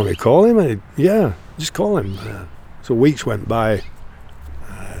 I said, you want me to call him? Yeah, just call him. So weeks went by.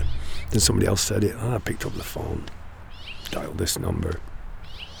 Then somebody else said it. I picked up the phone, dialed this number.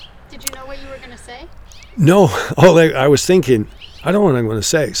 Did you know what you were going to say? No. All I was thinking, I don't know what I'm going to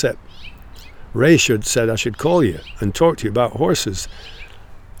say, except Ray said I should call you and talk to you about horses.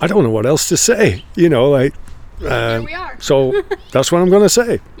 I don't know what else to say, you know, like... Here we are. So that's what I'm going to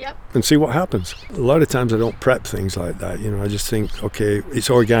say. Yep. And see what happens. A lot of times I don't prep things like that, you know. I just think, okay, it's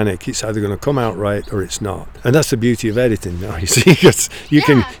organic. It's either going to come out right or it's not. And that's the beauty of editing now, you see. You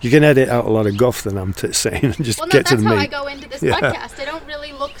can edit out a lot of guff that I'm saying and just get to the meat. That's how I go into this podcast. I don't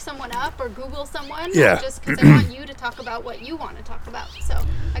really look someone up or Google someone. Yeah. Just because I want you to talk about what you want to talk about. So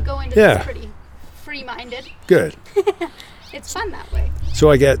I go into this pretty free-minded. Good. It's fun that way. So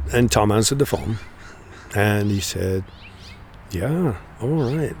and Tom answered the phone, and he said, yeah,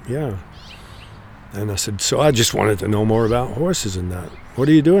 all right, yeah. And I said, so I just wanted to know more about horses and that. What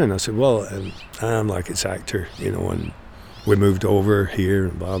are you doing? I said, well, I'm like its actor, you know, and we moved over here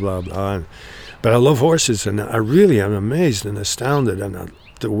and blah, blah, blah. But I love horses, and I really am amazed and astounded. And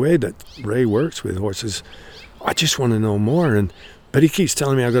the way that Ray works with horses, I just want to know more. But he keeps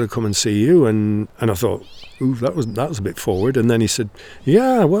telling me I got to come and see you, and I thought, ooh, that was a bit forward. And then he said,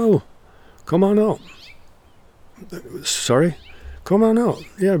 yeah, well, come on out. Sorry, come on out.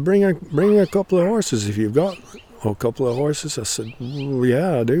 Yeah, bring a couple of horses if you've got a couple of horses. I said,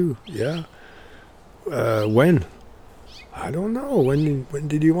 yeah, I do. Yeah. When? I don't know. When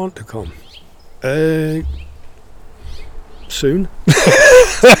did you want to come? Soon.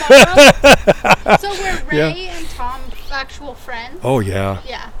 So were Ray and Tom actual friends? Oh yeah.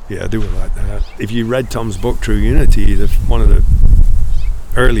 Yeah, they were like that. If you read Tom's book True Unity, one of the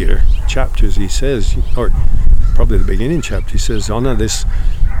earlier chapters, he says, or probably the beginning chapter, he says, Anna, this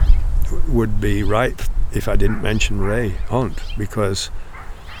would be right if I didn't mention Ray Hunt, because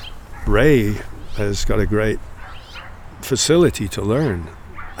Ray has got a great facility to learn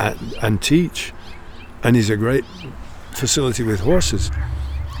and teach, and he's a great facility with horses.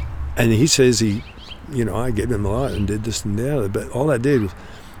 And he says I gave him a lot and did this and the other, but all I did was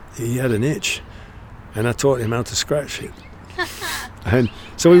he had an itch, and I taught him how to scratch it. And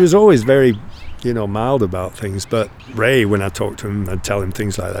so he was always very, mild about things. But Ray, when I talked to him, I'd tell him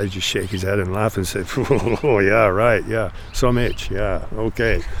things like that, he'd just shake his head and laugh and say, oh yeah, right, yeah, some itch, yeah,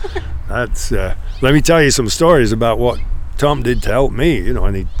 okay. That's let me tell you some stories about what Tom did to help me,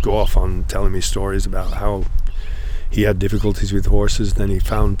 and he'd go off on telling me stories about how he had difficulties with horses. Then he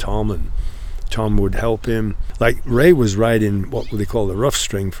found Tom, and Tom would help him. Like Ray was riding what they call the rough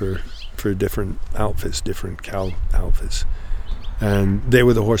string for different outfits, different cow outfits. And they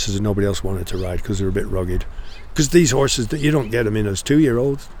were the horses that nobody else wanted to ride because they were a bit rugged. Because these horses, that you don't get them in as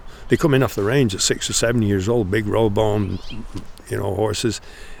 2-year-olds. They come in off the range at 6 or 7 years old, big roll bone, horses,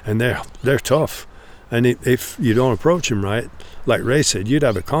 and they're tough. And if you don't approach them right, like Ray said, you'd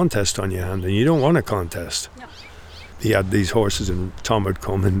have a contest on your hand, and you don't want a contest. No. He had these horses, and Tom would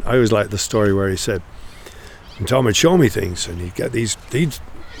come, and I always liked the story where he said, and Tom would show me things, and he'd get these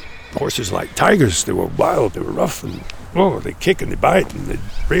horses like tigers. They were wild, they were rough, and they kick and they bite and they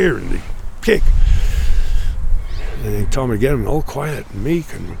rear and they kick. And then Tom would get them all quiet and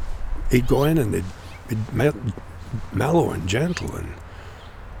meek, and he'd go in and they'd mellow and gentle,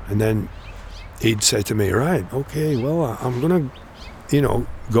 and then he'd say to me, right, okay, well, I'm gonna,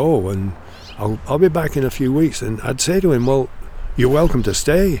 go, and I'll be back in a few weeks. And I'd say to him, well, you're welcome to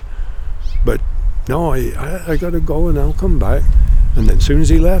stay, but no, I gotta go, and I'll come back. And then as soon as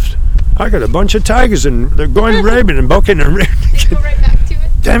he left, I got a bunch of tigers, and they're going rabid and bucking and rearing. Go right back to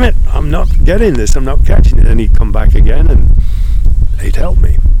it. Damn it, I'm not getting this, I'm not catching it. And he'd come back again, and he'd help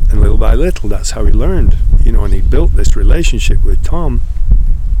me. And little by little, that's how he learned, and he built this relationship with Tom.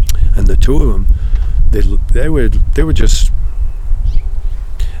 And the two of them, they were just,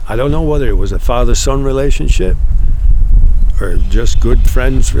 I don't know whether it was a father-son relationship or just good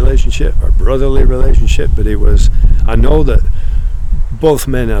friends relationship or brotherly relationship, but I know that both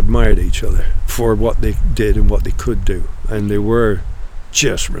men admired each other for what they did and what they could do, and they were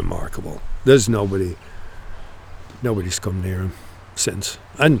just remarkable. There's nobody's come near him since,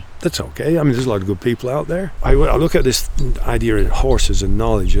 and that's okay. I mean, there's a lot of good people out there. I look at this idea of horses and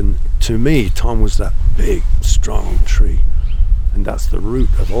knowledge, and to me, Tom was that big, strong tree, and that's the root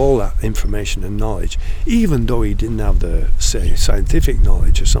of all that information and knowledge. Even though he didn't have the, say, scientific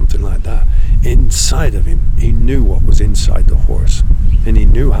knowledge or something like that, inside of him, he knew what was inside the horse, and he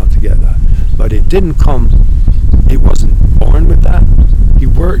knew how to get that. But it didn't come, he wasn't born with that. He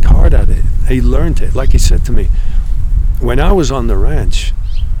worked hard at it. He learned it. Like he said to me, when I was on the ranch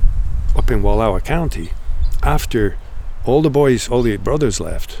up in Wallowa County, after all the brothers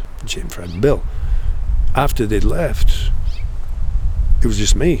left, Jim, Fred, and Bill, after they'd left, it was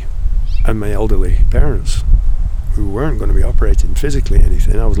just me and my elderly parents who weren't going to be operating physically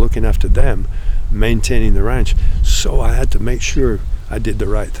anything. I was looking after them, maintaining the ranch. So I had to make sure I did the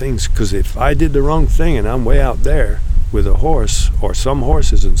right things, because if I did the wrong thing and I'm way out there with a horse or some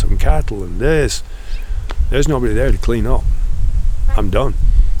horses and some cattle and there's nobody there to clean up. I'm done.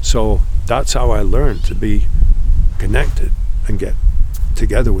 So that's how I learned to be connected and get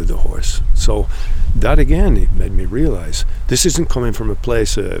together with the horse. So that again, it made me realize this isn't coming from a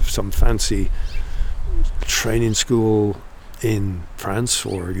place of some fancy training school in France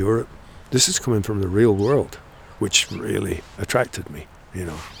or Europe. This is coming from the real world, which really attracted me,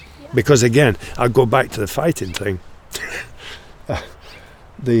 Yeah. Because again, I'll go back to the fighting thing.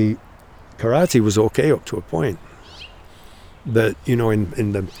 The karate was okay up to a point, but in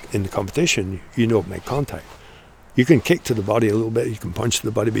the competition, you don't make contact. You can kick to the body a little bit, you can punch to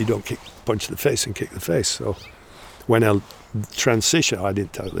the body, but you don't punch the face and kick the face. So when I transitioned, I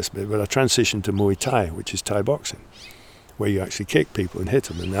didn't tell you this bit, but I transitioned to Muay Thai, which is Thai boxing, where you actually kick people and hit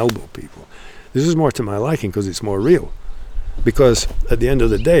them and elbow people. This is more to my liking because it's more real. Because at the end of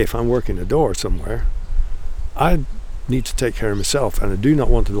the day, if I'm working a door somewhere, I need to take care of myself, and I do not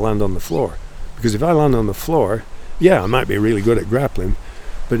want to land on the floor. Because if I land on the floor, I might be really good at grappling,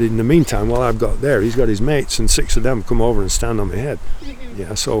 but in the meantime, while I've got there, he's got his mates, and 6 of them come over and stand on my head. Mm-hmm.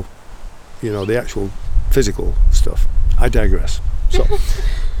 Yeah, so, the actual physical stuff. I digress. So,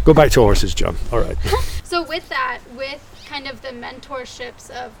 go back to horses, John. All right. So with kind of the mentorships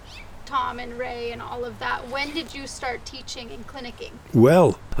of Tom and Ray and all of that, when did you start teaching and clinicking?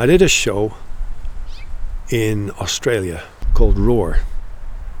 Well, I did a show in Australia called Roar.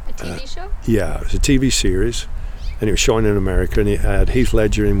 A TV show? Yeah, it was a TV series, and it was shown in America, and it had Heath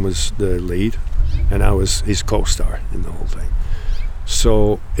Ledger in was the lead, and I was his co-star in the whole thing.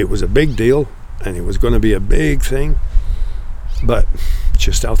 So it was a big deal, and it was going to be a big thing, but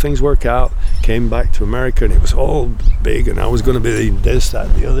just how things work out, came back to America, and it was all big, and I was going to be this, that,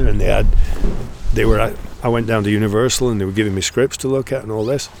 and the other, and I went down to Universal, and they were giving me scripts to look at and all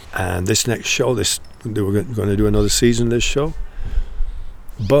this, and this next show, they were going to do another season of this show,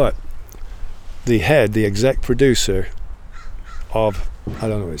 but the exec producer of, I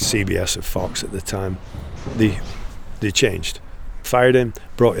don't know, it's CBS or Fox at the time, they changed, fired him,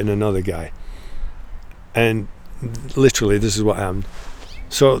 brought in another guy, and literally this is what happened.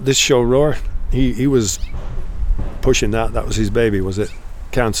 So this show Roar, he was pushing that was his baby, was it?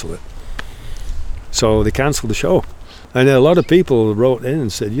 Cancel it. So they cancelled the show. And a lot of people wrote in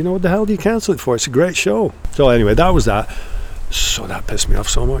and said, what the hell do you cancel it for? It's a great show. So anyway, that was that. So that pissed me off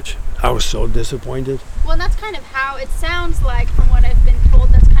so much. I was so disappointed. Well, that's kind of how it sounds like, from what I've been told,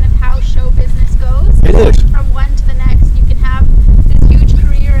 that's kind of how show business goes. It is. From one to the next, you can have this huge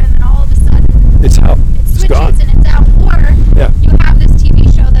career and then all of a sudden it's out. It switches gone. And it's out. Or you have this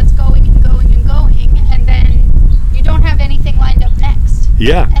TV show that's going and going and going, and then you don't have anything lined up next.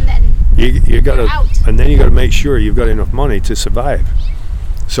 Yeah. And then you got out. And then you got to make sure you've got enough money to survive.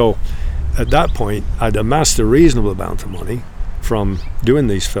 So at that point, I'd amassed a reasonable amount of money from doing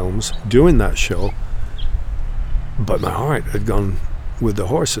these films, doing that show, but my heart had gone with the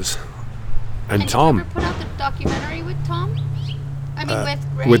horses. And Tom. Did you ever put out the documentary with Tom? I mean, with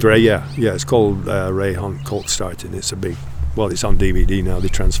Ray? With Ray, yeah. It's called Ray Hunt Colt Starting. It's it's on DVD now. They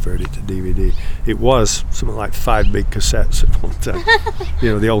transferred it to DVD. It was something like 5 big cassettes at one time.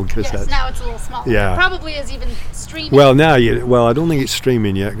 The old cassettes. Yes, now it's a little smaller. Yeah. It probably is even streaming. Well, now, I don't think it's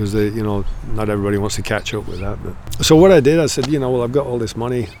streaming yet because, not everybody wants to catch up with that. But. So what I did, I said, I've got all this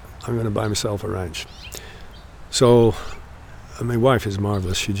money. I'm going to buy myself a ranch. So my wife is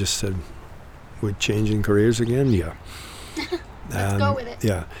marvelous. She just said, we're changing careers again? Yeah. Let's go with it.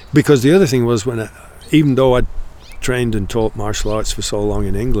 Yeah. Because the other thing was even though I'd trained and taught martial arts for so long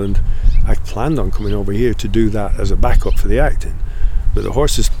in England, I planned on coming over here to do that as a backup for the acting. But the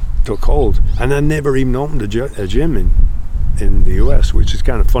horses took hold, and I never even opened a gym in the US, which is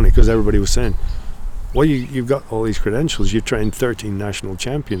kind of funny because everybody was saying, well, you've got all these credentials, you've trained 13 national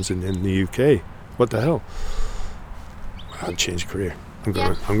champions in the UK, what the hell? I'll change career. I'm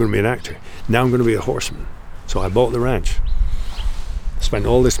going to be an actor. Now I'm going to be a horseman. So I bought the ranch, spent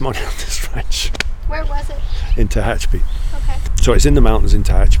all this money on this ranch. Where was it? In Tehachapi. Okay. So it's in the mountains in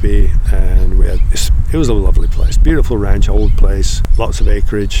Tehachapi, and we had it was a lovely place, beautiful ranch, old place, lots of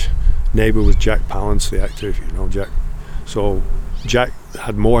acreage. Neighbour was Jack Palance, the actor, if you know Jack. So Jack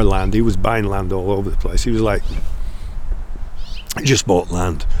had more land. He was buying land all over the place. He was like, he just bought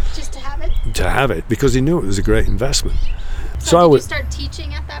land. Just to have it? To have it, because he knew it was a great investment. So did you start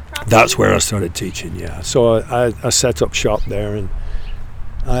teaching at that property? That's where I started teaching, yeah. So I set up shop there, and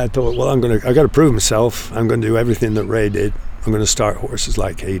I thought, well, I got to prove myself. I'm going to do everything that Ray did. I'm going to start horses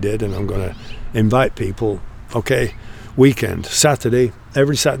like he did, and I'm going to invite people. Okay, weekend, Saturday,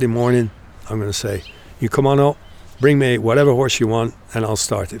 every Saturday morning, I'm going to say, you come on up, bring me whatever horse you want, and I'll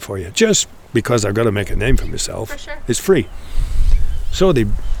start it for you. Just because I've got to make a name for myself. For sure. It's free. So a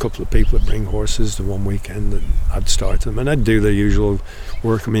couple of people would bring horses the one weekend, and I'd start them, and I'd do the usual,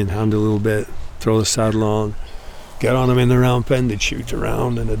 work them in hand a little bit, throw the saddle on, get on them in the round pen, they'd shoot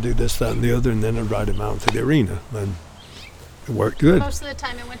around, and I'd do this, that, and the other, and then I'd ride them out to the arena, and it worked good. Most of the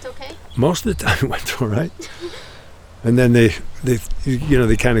time it went okay? Most of the time it went all right. And then they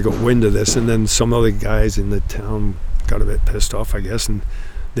kind of got wind of this, and then some other guys in the town got a bit pissed off, I guess, and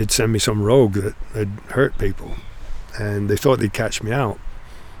they'd send me some rogue that had hurt people, and they thought they'd catch me out.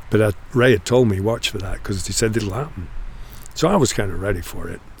 But Ray had told me, watch for that, because he said it'll happen. So I was kind of ready for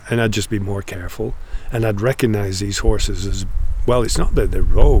it, and I'd just be more careful. And I'd recognize these horses as, well, it's not that they're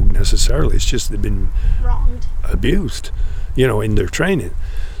rogue necessarily, it's just they've been wronged, abused, in their training.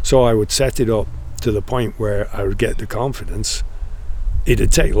 So I would set it up to the point where I would get the confidence.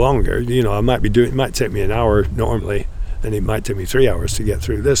 It'd take longer, it might take me an hour normally, and it might take me 3 hours to get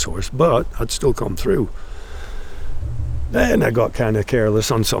through this horse, but I'd still come through. Then I got kind of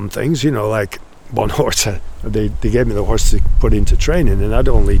careless on some things, like one horse, they gave me the horse to put into training, and I'd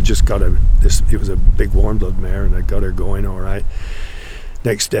only just got it was a big warm blood mare, and I got her going all right.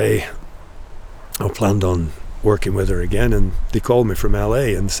 Next day, I planned on working with her again, and they called me from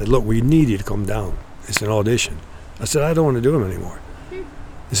LA and said, look, we need you to come down. It's an audition. I said, I don't want to do them anymore.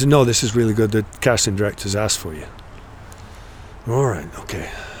 They said, no, this is really good. The casting director's asked for you. All right, okay.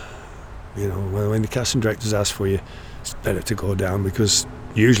 When the casting director's asked for you, it's better to go down, because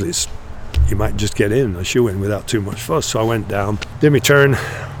usually you might just get in, a shoe in without too much fuss. So I went down, did my turn,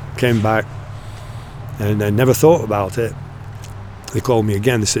 came back, and I never thought about it. They called me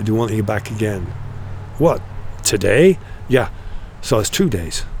again. They said, do you want you back again? What, today? Yeah. So it's 2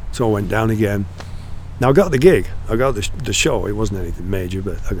 days. So I went down again. Now I got the gig. I got the show. It wasn't anything major,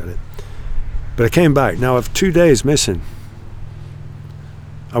 but I got it. But I came back. Now I have 2 days missing.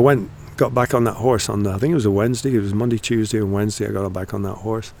 I got back on that horse on I think it was a Wednesday. It was Monday, Tuesday, and Wednesday. I got back on that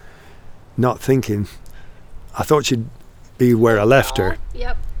horse, not thinking. I thought she'd be where I left her.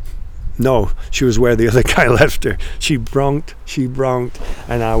 Yep. No, she was where the other guy left her. She bronked,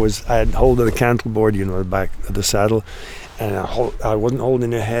 and I had hold of the cantle board, the back of the saddle, and I wasn't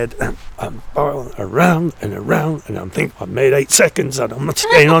holding her head. I'm barreling around and around, and I'm thinking, I've made 8 seconds, and I'm not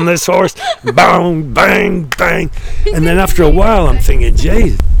staying on this horse. Bang, bang, bang. And then after a while, I'm thinking,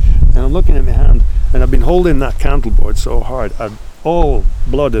 geez. And I'm looking at my hand, and I've been holding that cantleboard so hard, all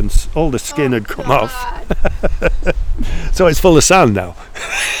blood and all the skin had come off. So it's full of sand now.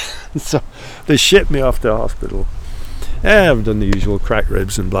 So they shipped me off to the hospital. I've done the usual crack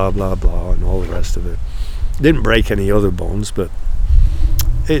ribs and blah, blah, blah, and all the rest of it. Didn't break any other bones, but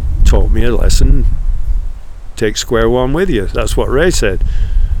it taught me a lesson. Take square one with you. That's what Ray said.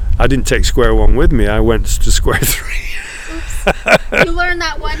 I didn't take square one with me. I went to square 3. Oops. You learned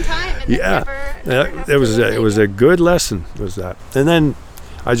that one time, and it was a good lesson. Was that? And then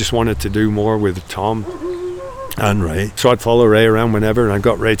I just wanted to do more with Tom and Ray, so I'd follow Ray around whenever, and I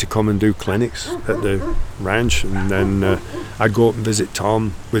got Ray to come and do clinics at the ranch, and then I'd go up and visit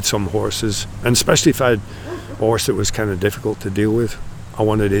Tom with some horses, and especially if I had a horse that was kind of difficult to deal with, I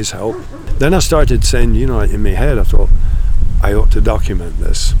wanted his help. Then I started saying, in my head, I thought I ought to document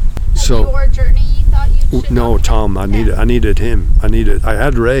this. So your journey, you thought you should? No, Tom. I needed him. I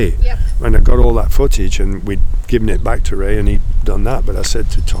had Ray, and I got all that footage, and we'd given it back to Ray, and he'd done that. But I said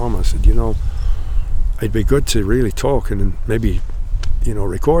to Tom, I said, it'd be good to really talk and maybe,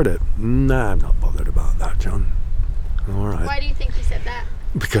 record it. Nah, I'm not bothered about that, John. All right. Why do you think he said that?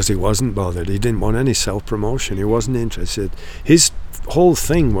 Because he wasn't bothered. He didn't want any self-promotion. He wasn't interested. His whole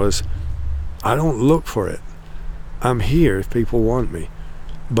thing was, I don't look for it. I'm here if people want me,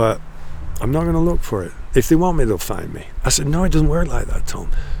 but I'm not going to look for it. If they want me, they'll find me. I said, no, it doesn't work like that, Tom.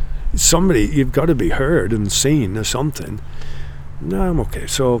 You've got to be heard and seen or something. No, I'm okay.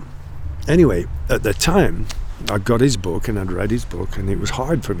 So anyway, at the time, I got his book and I'd read his book, and it was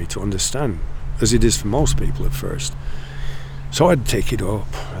hard for me to understand, as it is for most people at first. So I'd take it up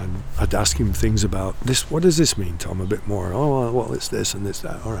and I'd ask him things about this. What does this mean, Tom? A bit more. Oh, well, it's this and this,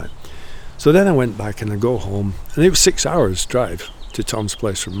 that. All right. So then I went back and I go home, and it was 6 hours drive to Tom's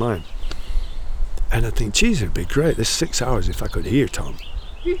place from mine. And I think, geez, it'd be great. This 6 hours if I could hear Tom.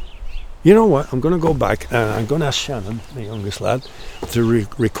 You know what? I'm going to go back and I'm going to ask Shannon, the youngest lad, to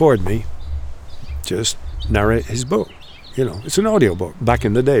record me, just narrate his book. It's an audio book. Back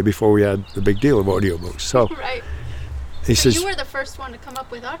in the day, before we had the big deal of audiobooks. So right. He says, you were the first one to come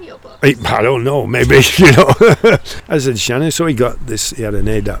up with audiobooks. I don't know, maybe, I said, Shannon, so he got this, he had an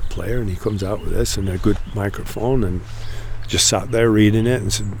ADAT player, and he comes out with this and a good microphone, and just sat there reading it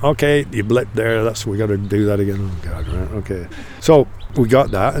and said, okay, you blipped there, we got to do that again. Oh, God, right, okay. So we got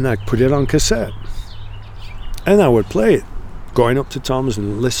that, and I put it on cassette. And I would play it, going up to Tom's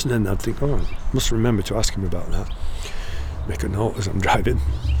and listening. I'd think, I must remember to ask him about that. Make a note as I'm driving.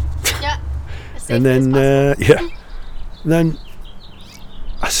 Yeah. And then, Then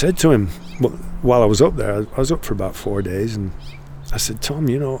I said to him, while I was up there, I was up for about 4 days, and I said, Tom,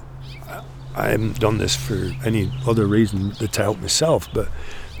 I haven't done this for any other reason than to help myself, but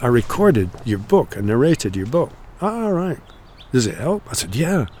I recorded your book and narrated your book. All right. Does it help? I said,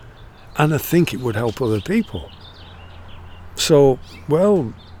 yeah. And I think it would help other people. So,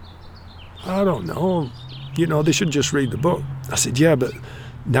 well, I don't know. They should just read the book. I said, yeah, but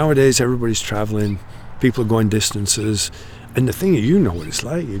nowadays everybody's traveling. People are going distances, and the thing is, what it's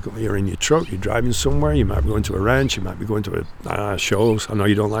like. You're in your truck, you're driving somewhere, you might be going to a ranch, you might be going to shows. I know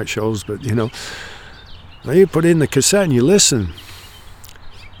you don't like shows, but now you put in the cassette and you listen.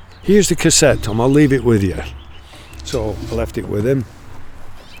 Here's the cassette, Tom, I'll leave it with you. So I left it with him.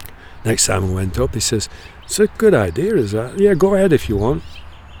 Next time I went up, he says, it's a good idea, is that? Yeah, go ahead if you want.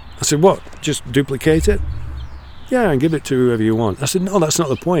 I said, what, just duplicate it? Yeah, and give it to whoever you want. I said, no, that's not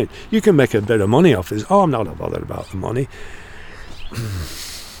the point. You can make a bit of money off this. Oh, I'm not bothered about the money.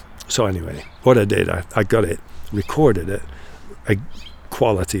 So anyway, what I did, I got it, recorded it,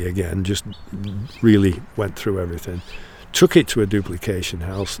 quality again, just really went through everything. Took it to a duplication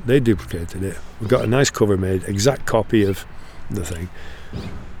house. They duplicated it. We got a nice cover made, exact copy of the thing.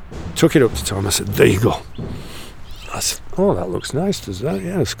 Took it up to Tom. I said, there you go. I said, oh, that looks nice, does that?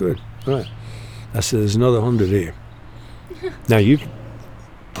 Yeah, it's good. Right. I said, there's another 100 here. Now you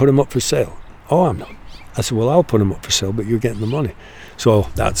put them up for sale. Oh, I'm not. I said, well, I'll put them up for sale, but you're getting the money. So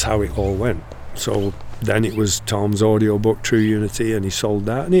that's how it all went. So then it was Tom's audio book, True Unity, and he sold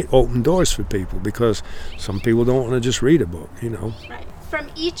that, and it opened doors for people, because some people don't want to just read a book, Right. From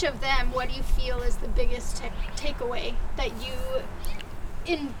each of them, what do you feel is the biggest takeaway that you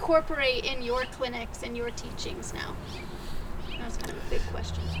incorporate in your clinics and your teachings now? That's kind of a big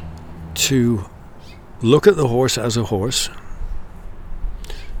question. To look at the horse as a horse,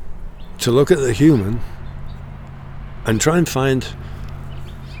 to look at the human and try and find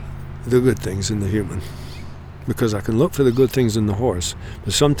the good things in the human. because I can look for the good things in the horse.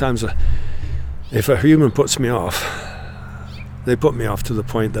 But sometimes if a human puts me off, they put me off to the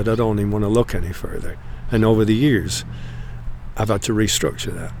point that I don't even want to look any further. And over the years, I've had to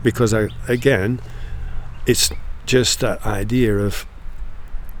restructure that, because it's just that idea of,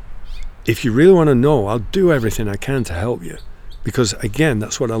 if you really want to know, I'll do everything I can to help you. Because again,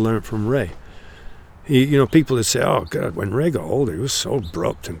 that's what I learned from Ray. People would say, oh God, when Ray got older, he was so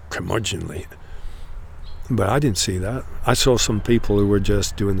abrupt and curmudgeonly. But I didn't see that. I saw some people who were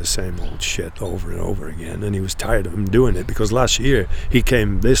just doing the same old shit over and over again, and he was tired of them doing it, because last year he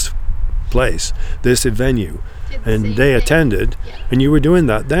came this place, this venue, and they attended, and you were doing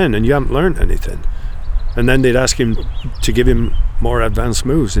that then, and you haven't learned anything. And then they'd ask him to give him more advanced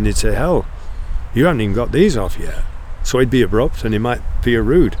moves, and he'd say, hell, you haven't even got these off yet. So he'd be abrupt, and he might be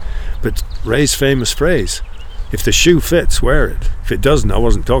rude. But Ray's famous phrase, if the shoe fits, wear it. If it doesn't, I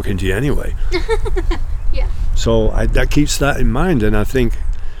wasn't talking to you anyway. Yeah. So that keeps that in mind, and I think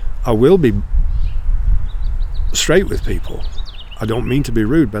I will be straight with people. I don't mean to be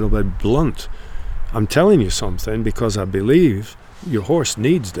rude, but I'll be blunt. I'm telling you something because I believe your horse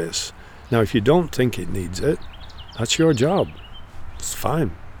needs this. Now, if you don't think it needs it, that's your job. It's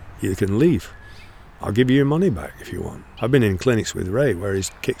fine. You can leave. I'll give you your money back if you want. I've been in clinics with Ray where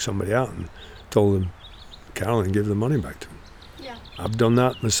he's kicked somebody out and told them, Carolyn, give the money back to him. Yeah. I've done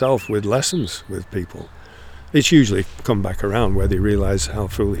that myself with lessons with people. It's usually come back around where they realise how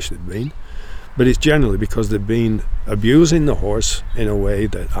foolish they've been. But it's generally because they've been abusing the horse in a way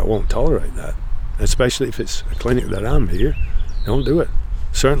that I won't tolerate that. Especially if it's a clinic that I'm here. Don't do it.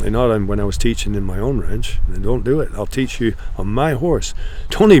 Certainly not when I was teaching in my own ranch. Don't do it. I'll teach you on my horse.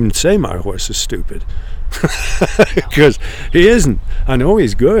 Don't even say my horse is stupid. Because he isn't. I know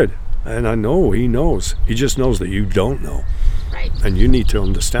he's good. And I know he knows. He just knows that you don't know. Right. And you need to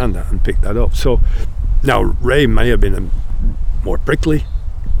understand that and pick that up. So now Ray may have been more prickly,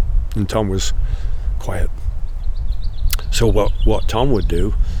 and Tom was quiet. So what Tom would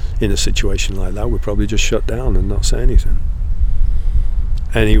do in a situation like that would probably just shut down and not say anything.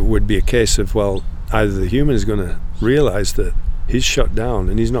 And it would be a case of, well, either the human is going to realize that he's shut down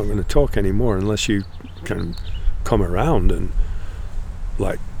and he's not going to talk anymore unless you can come around and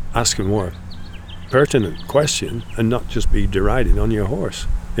like ask a more pertinent question and not just be deriding on your horse.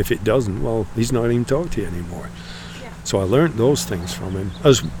 If it doesn't, well, he's not even talking to you anymore. Yeah. So I learned those things from him,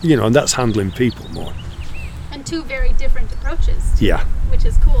 as you know, and that's handling people more. And two very different approaches. Yeah. Which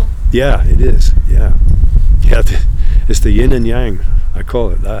is cool. Yeah, it is. Yeah. It's the yin and yang. I call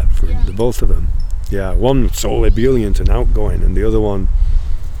it that for the both of them. Yeah, one so ebullient and outgoing, and the other one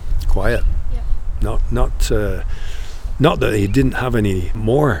quiet. Yeah. Not that he didn't have any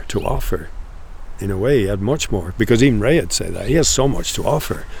more to offer. In a way, he had much more, because even Ray would say that he has so much to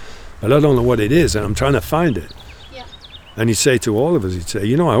offer, but I don't know what it is, and I'm trying to find it. Yeah. And he'd say to all of us, he'd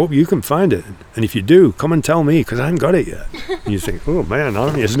say, I hope you can find it, and if you do, come and tell me, because I haven't got it yet. And you think, oh man,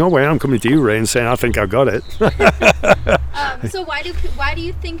 there's no way I'm coming to you, Ray, and saying I think I got it. So why do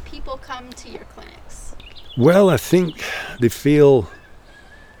you think people come to your clinics? Well, I think they feel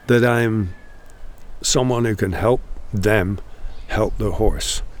that I'm someone who can help them help the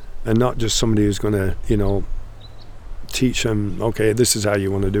horse, and not just somebody who's going to, teach them, okay, this is how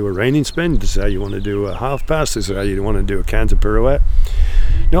you want to do a reining spin, this is how you want to do a half pass, this is how you want to do a canter pirouette.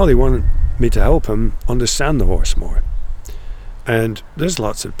 No, they want me to help them understand the horse more. And there's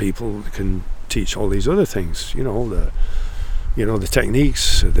lots of people that can teach all these other things, the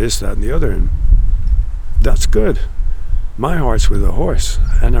techniques, this, that, and the other, and that's good. My heart's with the horse,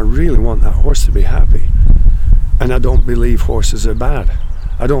 and I really want that horse to be happy. And I don't believe horses are bad.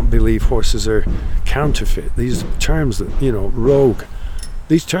 I don't believe horses are counterfeit. These terms that, rogue,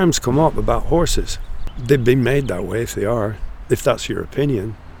 these terms come up about horses. They've been made that way if they are, if that's your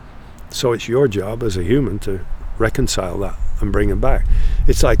opinion. So it's your job as a human to reconcile that and bring them back.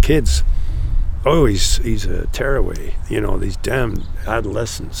 It's like kids. Oh, he's a tearaway. These damn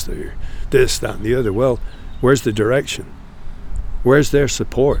adolescents, they're this, that, and the other. Well, where's the direction? Where's their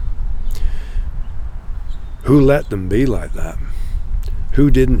support? Who let them be like that? Who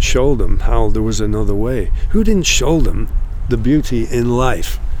didn't show them how there was another way? Who didn't show them the beauty in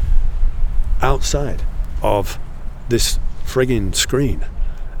life outside of this frigging screen,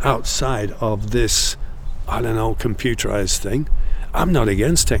 outside of this, computerized thing? I'm not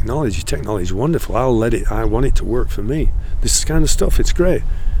against technology. Technology is wonderful. I want it to work for me. This kind of stuff, it's great.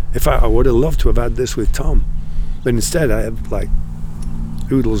 If I would have loved to have had this with Tom, but instead I have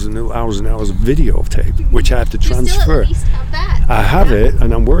oodles and hours of videotape, which I have to transfer. You still at least have that. I have it,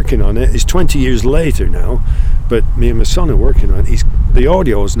 and I'm working on it. It's 20 years later now, but me and my son are working on it. The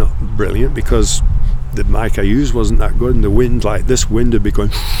audio is not brilliant because the mic I used wasn't that good, and the wind, like this wind would be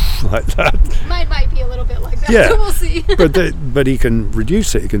going like that. Mine might be a little bit like that. Yeah. We'll see. But he can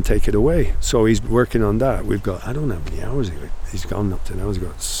reduce it, he can take it away. So he's working on that. We've got, I don't know how many hours he's gone up to now. He's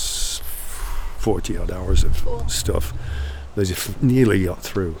got 40 odd hours of stuff that he's nearly got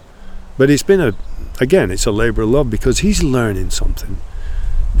through. But it's been it's a labour of love, because he's learning something.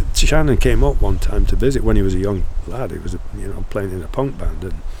 Shannon came up one time to visit when he was a young lad. He was, playing in a punk band,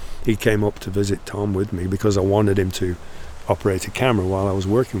 and he came up to visit Tom with me because I wanted him to operate a camera while I was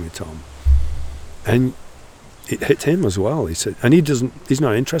working with Tom. And it hit him as well. He said, and he's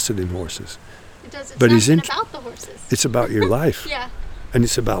not interested in horses. It's but not about the horses. It's about your life. Yeah. And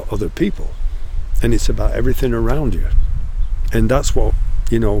it's about other people. And it's about everything around you. And that's what,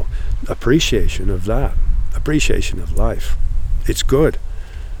 appreciation of that. Appreciation of life. It's good.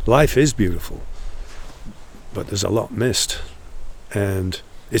 Life is beautiful. But there's a lot missed. And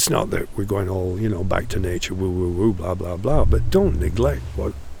it's not that we're going all, back to nature, woo, woo, woo, blah, blah, blah. But don't neglect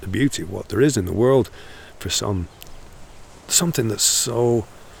the beauty of what there is in the world for something that's so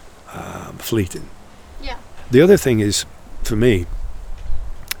fleeting. Yeah. The other thing is, for me,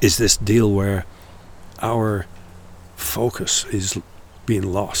 is this deal where our focus is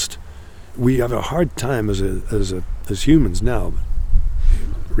being lost. We have a hard time as humans now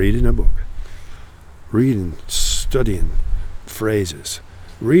reading a book, studying phrases,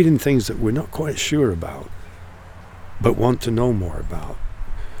 reading things that we're not quite sure about, but want to know more about.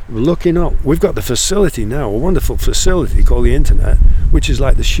 Looking up, we've got the facility now, a wonderful facility called the internet, which is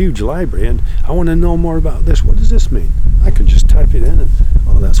like this huge library, and I want to know more about this. What does this mean? I can just type it in and,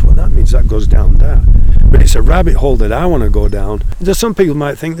 that's what that means. That goes down that. But it's a rabbit hole that I want to go down. There's some people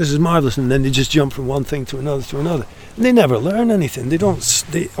might think this is marvelous, and then they just jump from one thing to another. And they never learn anything.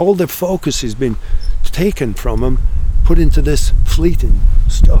 All their focus has been taken from them, put into this fleeting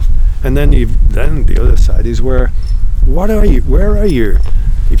stuff. And then the other side is where are your,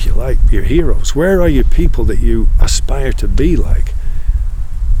 if you like, your heroes? Where are your people that you aspire to be like?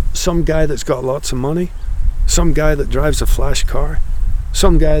 Some guy that's got lots of money? Some guy that drives a flash car?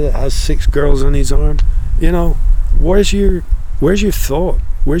 Some guy that has 6 girls on his arm? Where's your thought?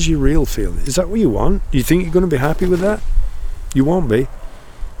 Where's your real feeling? Is that what you want? Do you think you're going to be happy with that? You won't be,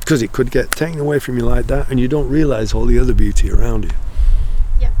 because it could get taken away from you like that, and you don't realize all the other beauty around you.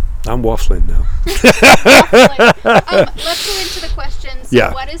 Yeah. I'm waffling now. Let's go into the questions.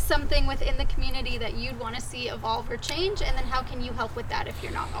 Yeah. What is something within the community that you'd want to see evolve or change, and then how can you help with that if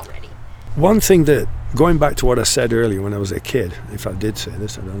you're not already? One thing that, going back to what I said earlier when I was a kid, if I did say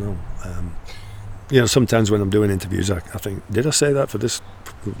this, I don't know. Sometimes when I'm doing interviews, I think, did I say that for this?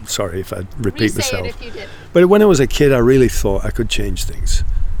 Sorry if I repeat myself. Say it if you did. But when I was a kid, I really thought I could change things.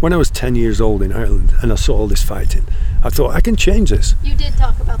 When I was 10 years old in Ireland and I saw all this fighting, I thought, I can change this. You did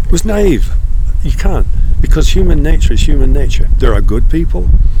talk about this. It was naive. You can't. Because human nature is human nature. There are good people,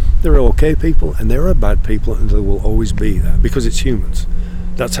 there are okay people, and there are bad people, and there will always be that, because it's humans.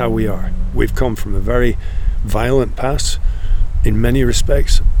 That's how we are. We've come from a very violent past in many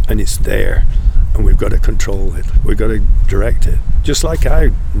respects, and it's there, and we've got to control it. We've got to direct it. Just like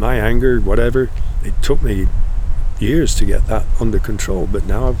my anger, whatever, it took me years to get that under control, but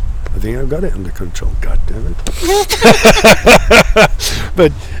now I think I've got it under control. God damn it.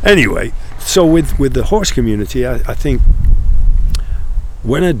 But anyway, so with the horse community, I think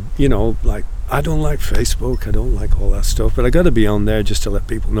when I don't like Facebook, I don't like all that stuff, but I got to be on there just to let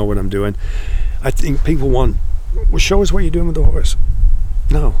people know what I'm doing. I think people want, well, show us what you're doing with the horse.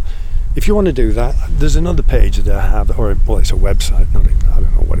 No. If you want to do that, there's another page that I have, it's a website, I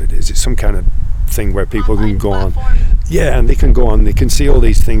don't know what it is. It's some kind of thing where people online can go platform. on. Yeah, and they can go on, they can see all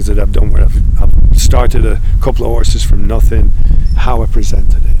these things that I've done, where I've started a couple of horses from nothing, how I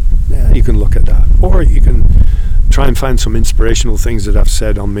presented it. Yeah, you can look at that. Or you can try and find some inspirational things that I've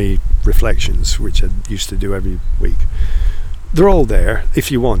said on me reflections, which I used to do every week. They're all there if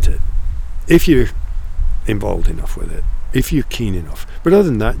you want it, if you're involved enough with it, if you're keen enough. But other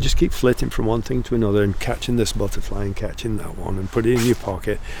than that, just keep flitting from one thing to another and catching this butterfly and catching that one and put it in your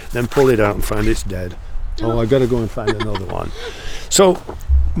pocket, then pull it out and find it's dead. Oh, I got to go and find another one. So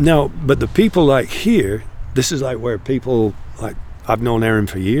now, but the people like here, this is like where people, like, I've known Erin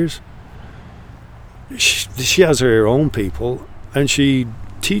for years. She has her own people, and she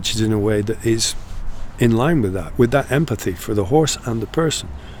teaches in a way that is in line with that empathy for the horse and the person.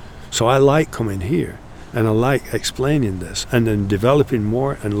 So I like coming here, and I like explaining this, and then developing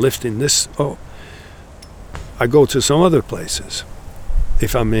more and lifting this up. I go to some other places.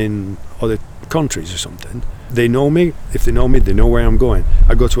 If I'm in other countries or something, they know me. If they know me, they know where I'm going.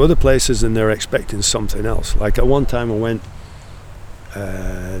 I go to other places and they're expecting something else. Like at one time I went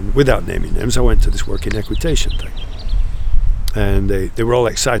And without naming names, I went to this working equitation thing. And they were all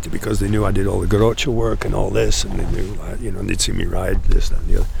excited because they knew I did all the Gorocho work and all this, and they knew, they'd see me ride this, that, and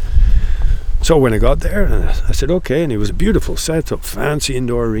the other. So when I got there, I said, okay, and it was a beautiful setup, fancy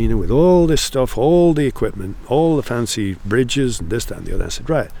indoor arena with all this stuff, all the equipment, all the fancy bridges and this, that, and the other. I said,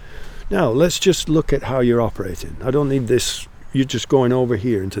 right, now let's just look at how you're operating. I don't need this, you're just going over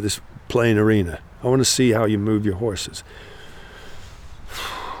here into this plain arena. I want to see how you move your horses.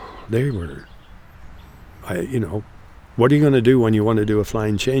 They were, what are you going to do when you want to do a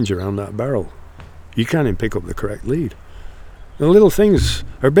flying change around that barrel? You can't even pick up the correct lead. The little things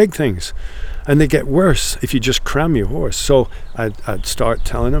are big things, and they get worse if you just cram your horse. So I'd start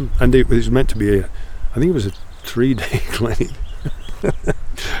telling them, and it was meant to be I think it was a 3-day clinic,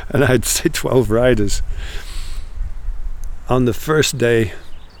 and I'd say 12 riders. On the first day,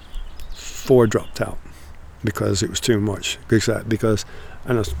 4 dropped out because it was too much. Because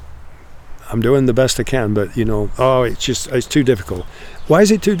I'm doing the best I can, but it's too difficult. Why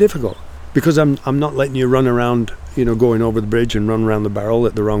is it too difficult? Because I'm not letting you run around, going over the bridge and run around the barrel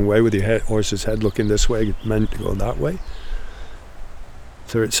the wrong way with your horse's head looking this way, meant to go that way.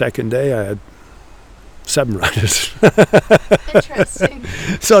 Second day, I had 7 riders. Interesting.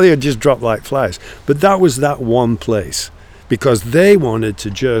 So they had just dropped like flies. But that was that one place, because they wanted to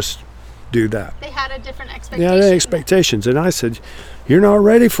just do that. They had a different expectation. They had expectations, and I said, you're not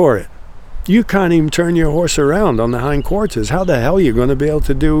ready for it. You can't even turn your horse around on the hindquarters. How the hell are you going to be able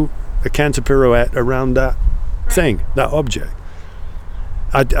to do a canter pirouette around that thing, that object?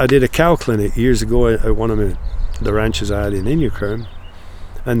 I did a cow clinic years ago at one of the ranches I had in Inyukurm,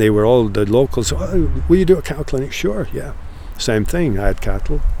 and they were all the locals. Oh, will you do a cow clinic? Sure, yeah. Same thing. I had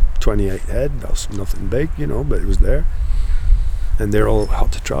cattle, 28 head. That was nothing big, but it was there. And they're all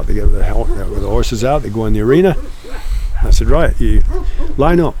out to trot. They get the horses out. They go in the arena. I said, right, you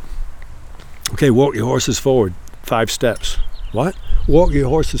line up. Okay, walk your horses forward 5 steps. What? Walk your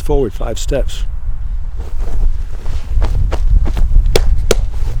horses forward 5 steps.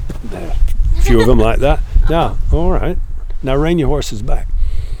 There. A few of them like that. Now, all right. Now rein your horses back.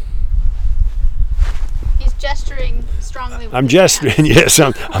 He's gesturing strongly with I'm gesturing, yes.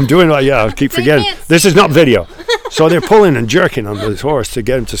 I'm doing what, I keep forgetting. This is not you. video. So they're pulling and jerking on the horse to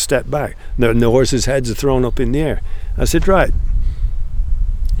get him to step back. And the horse's heads are thrown up in the air. I said, right.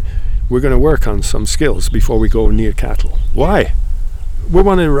 We're going to work on some skills before we go near cattle. Why? We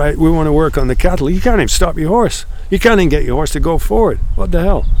want to work on the cattle. You can't even stop your horse. You can't even get your horse to go forward. What the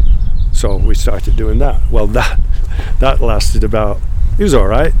hell? So we started doing that. Well, that lasted about, it was all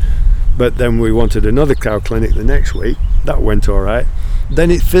right. But then we wanted another cow clinic the next week. That went all right.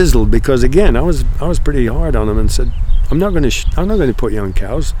 Then it fizzled because again, I was pretty hard on him and said, I'm not going to put you on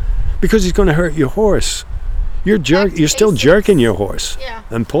cows because it's going to hurt your horse. You're still jerking your horse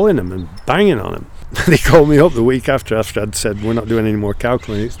and pulling him and banging on him. They called me up the week after I'd said we're not doing any more cow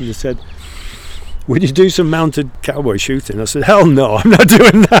clinics, and they said, would you do some mounted cowboy shooting? I said, hell no, I'm not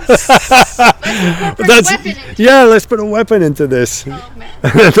doing that. Let's put a weapon into this. Oh, man.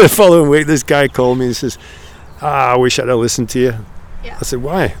 The following week this guy called me and says, I wish I'd have listened to you. I said,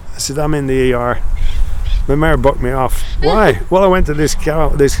 why? I said, I'm in the ER. My mare bucked me off. Why? Well, I went to this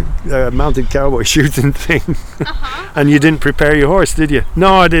mounted cowboy shooting thing. And you didn't prepare your horse, did you?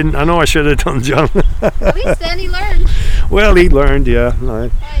 No, I didn't. I know I should have done, John. At least then he learned. Well, he learned, yeah.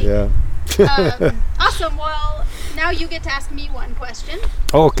 Right. Yeah. Awesome. Well, now you get to ask me one question.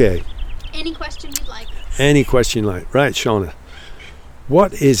 Okay. Any question you'd like. Any question you like. Right, Shauna.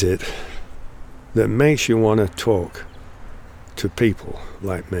 What is it that makes you want to talk to people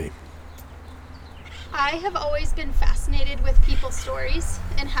like me? I have always been fascinated with people's stories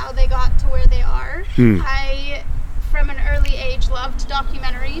and how they got to where they are. I, from an early age, loved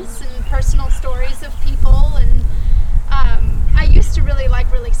documentaries and personal stories of people, and I used to really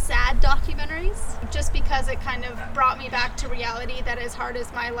like really sad documentaries just because it kind of brought me back to reality that as hard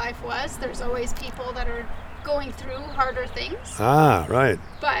as my life was, there's always people that are going through harder things. Ah, right.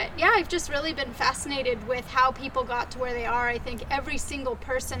 But yeah, I've just really been fascinated with how people got to where they are. I think every single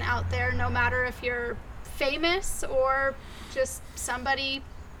person out there, no matter if you're famous or just somebody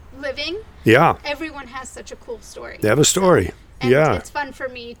living, everyone has such a cool story. They have a story. And it's fun for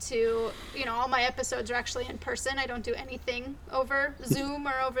me to, all my episodes are actually in person. I don't do anything over Zoom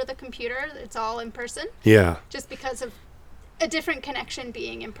or over the computer. It's all in person. Yeah. Just because of a different connection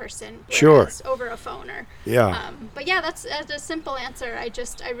being in person. Sure. Over a phone or. Yeah. But yeah, that's a simple answer. I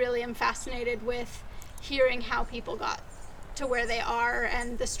really am fascinated with hearing how people got to where they are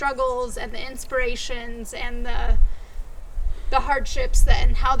and the struggles and the inspirations and the hardships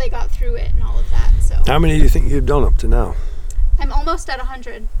and how they got through it and all of that. So. How many do you think you've done up to now? I'm almost at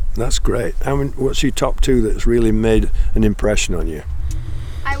 100. That's great. What's your top 2 that's really made an impression on you?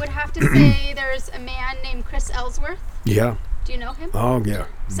 I would have to say there's a man named Chris Ellsworth. Yeah. Do you know him? Oh, yeah.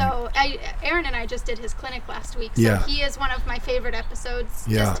 So Aaron and I just did his clinic last week. So Yeah. he is one of my favorite episodes.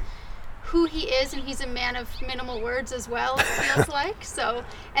 Yeah. Just who he is, and he's a man of minimal words as well, it feels like. So,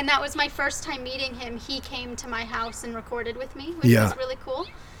 and that was my first time meeting him. He came to my house and recorded with me, which was really cool.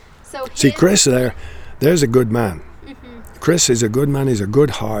 So see, Chris there's a good man. Mm-hmm. Chris is a good man. He's a good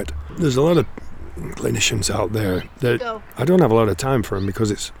heart. There's a lot of clinicians out there that ego. I don't have a lot of time for him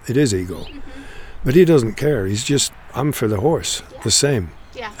because it is ego. Mm-hmm. But he doesn't care. He's just, I'm for the horse, the same.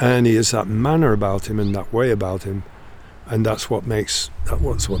 Yeah. And he has that manner about him and that way about him. And that's what makes a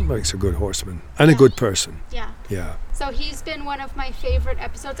good horseman and a good person. Yeah. Yeah. So he's been one of my favorite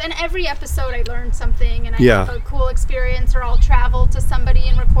episodes. And every episode I learned something and I have a cool experience, or I'll travel to somebody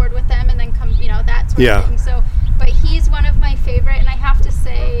and record with them and then come, that sort of thing. So, but he's one of my favorite. And I have to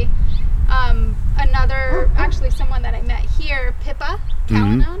say, someone that I met here, Pippa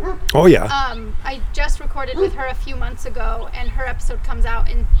Callanan. Mm-hmm. Oh, yeah. I just recorded with her a few months ago, and her episode comes out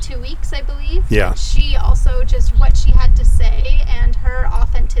in 2 weeks, I believe. Yeah. And she also, just what she had to say and her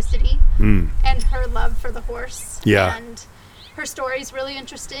authenticity and her love for the horse. Yeah. And her story is really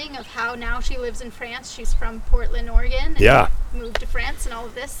interesting of how now she lives in France. She's from Portland, Oregon. And moved to France and all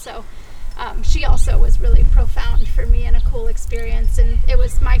of this. So she also was really profound for me and a cool experience. And it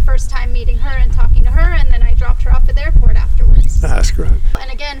was my first time meeting her and talking to her. And then I dropped her off at the airport afterwards. That's great.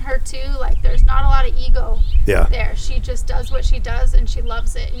 And again, her too, like there's not a lot of ego there. She just does what she does and she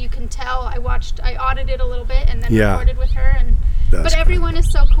loves it. And you can tell. I audited a little bit and then recorded with her. But everyone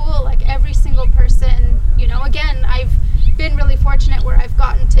is so cool. Like every single person, again, I've been really fortunate where I've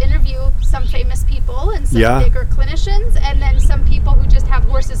gotten to interview some famous people and some bigger clinicians, and then some people who just have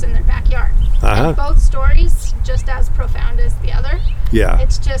horses in their backyard. And both stories just as profound as the other. Yeah.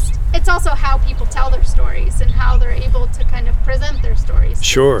 It's also how people tell their stories and how they're able to kind of present their stories.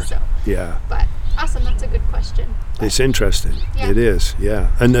 Sure. So, yeah. But awesome, that's a good question. But, it's interesting. Yeah. It is,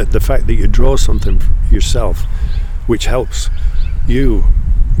 yeah. And the fact that you draw something yourself, which helps you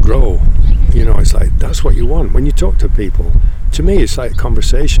grow. It's like that's what you want when you talk to people. To me, it's like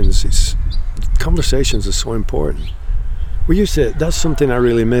conversations. Conversations are so important. That's something I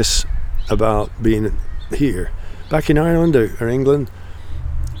really miss about being here. Back in Ireland or England,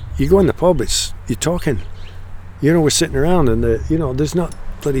 you go in the pub, you're talking. We're sitting around and there's not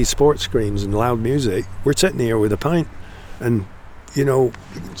bloody sports screens and loud music. We're sitting here with a pint and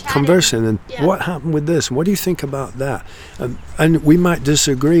conversing and what happened with this and what do you think about that, and we might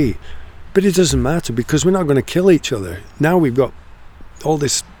disagree, but it doesn't matter because we're not going to kill each other. Now we've got all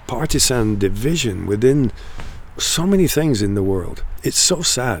this partisan division within so many things in the world. It's so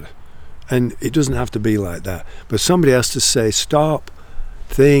sad, and it doesn't have to be like that, but somebody has to say stop,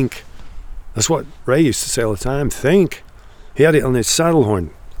 think. That's what Ray used to say all the time. Think. He had it on his saddle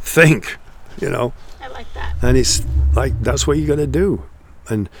horn. Think. I like that. And it's like that's what you got to do.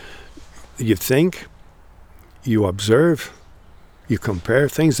 And you think, you observe, you compare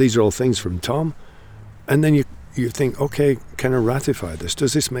things. These are all things from Tom. And then you think, okay, can I ratify this?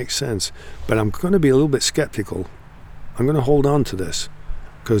 Does this make sense? But I'm going to be a little bit skeptical. I'm going to hold on to this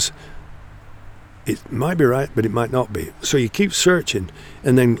because it might be right, but it might not be. So you keep searching.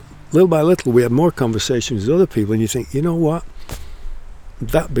 And then little by little, we have more conversations with other people. And you think, you know what?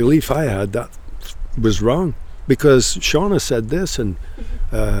 That belief I had, that was wrong because Shauna said this and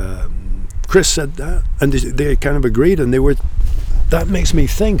Chris said that, and they kind of agreed, and that makes me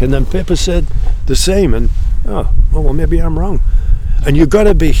think. And then Pippa said the same, and well, maybe I'm wrong. And you've got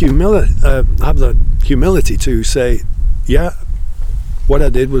to be have the humility to say, yeah, what I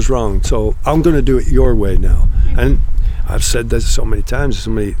did was wrong, so I'm going to do it your way now. And I've said this so many times.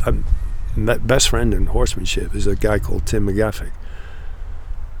 My best friend in horsemanship is a guy called Tim McGaffick.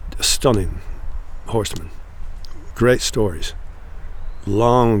 A stunning horseman, great stories,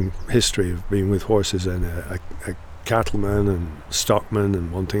 long history of being with horses, and a cattleman and stockman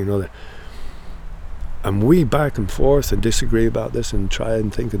and one thing and another. And we back and forth and disagree about this and try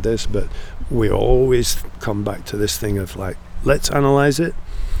and think of this, but we always come back to this thing of like, let's analyze it,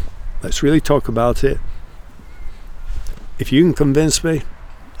 let's really talk about it. If you can convince me,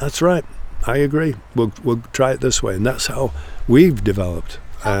 that's right, I agree, we'll try it this way. And that's how we've developed.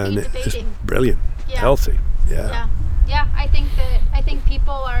 And it's brilliant, healthy. Yeah. I think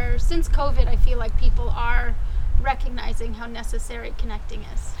people are, since COVID, I feel like people are recognizing how necessary connecting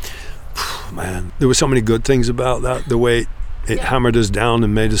is. Man, there were so many good things about that, the way it hammered us down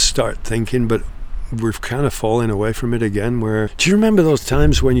and made us start thinking, but we're kind of falling away from it again. Do you remember those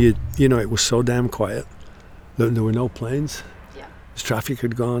times when it was so damn quiet? There were no planes? traffic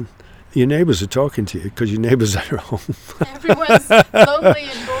had gone. Your neighbours are talking to you because your neighbours are at home. Everyone's lonely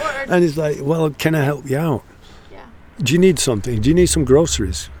and bored. And it's like, well, can I help you out? Yeah. Do you need something? Do you need some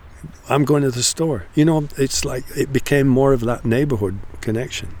groceries? I'm going to the store. You know, it's like it became more of that neighborhood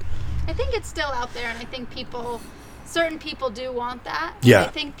connection. I think it's still out there, and I think certain people do want that. Yeah. I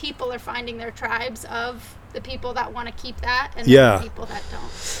think people are finding their tribes of the people that want to keep that and Yeah. the people that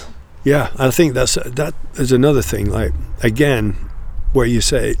don't. So. Yeah, I think that is another thing. Like, again, where you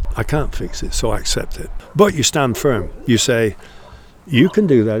say, I can't fix it, so I accept it. But you stand firm. You say, you can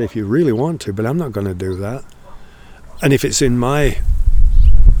do that if you really want to, but I'm not going to do that. And if it's in my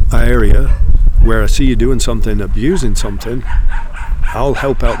area where I see you doing something, abusing something, I'll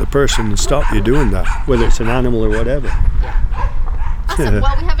help out the person and stop you doing that, whether it's an animal or whatever. Yeah. Awesome.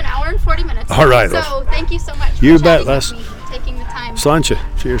 Well, we have an hour and 40 minutes. All right. So thank you so much for You bet, chatting Les. with me and taking the time. Sláinte.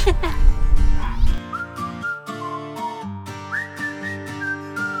 Cheers.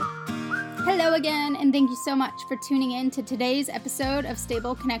 Hello again, and thank you so much for tuning in to today's episode of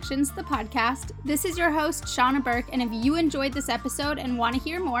Stable Connections, the podcast. This is your host, Shauna Burke, and if you enjoyed this episode and want to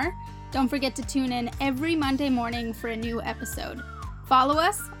hear more, don't forget to tune in every Monday morning for a new episode. Follow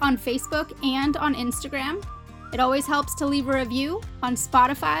us on Facebook and on Instagram. It always helps to leave a review on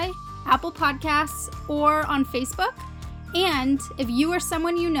Spotify, Apple Podcasts, or on Facebook. And if you or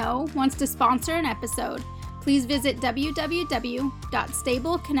someone you know wants to sponsor an episode, please visit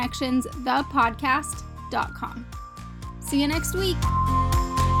www.stableconnectionsthepodcast.com. See you next week.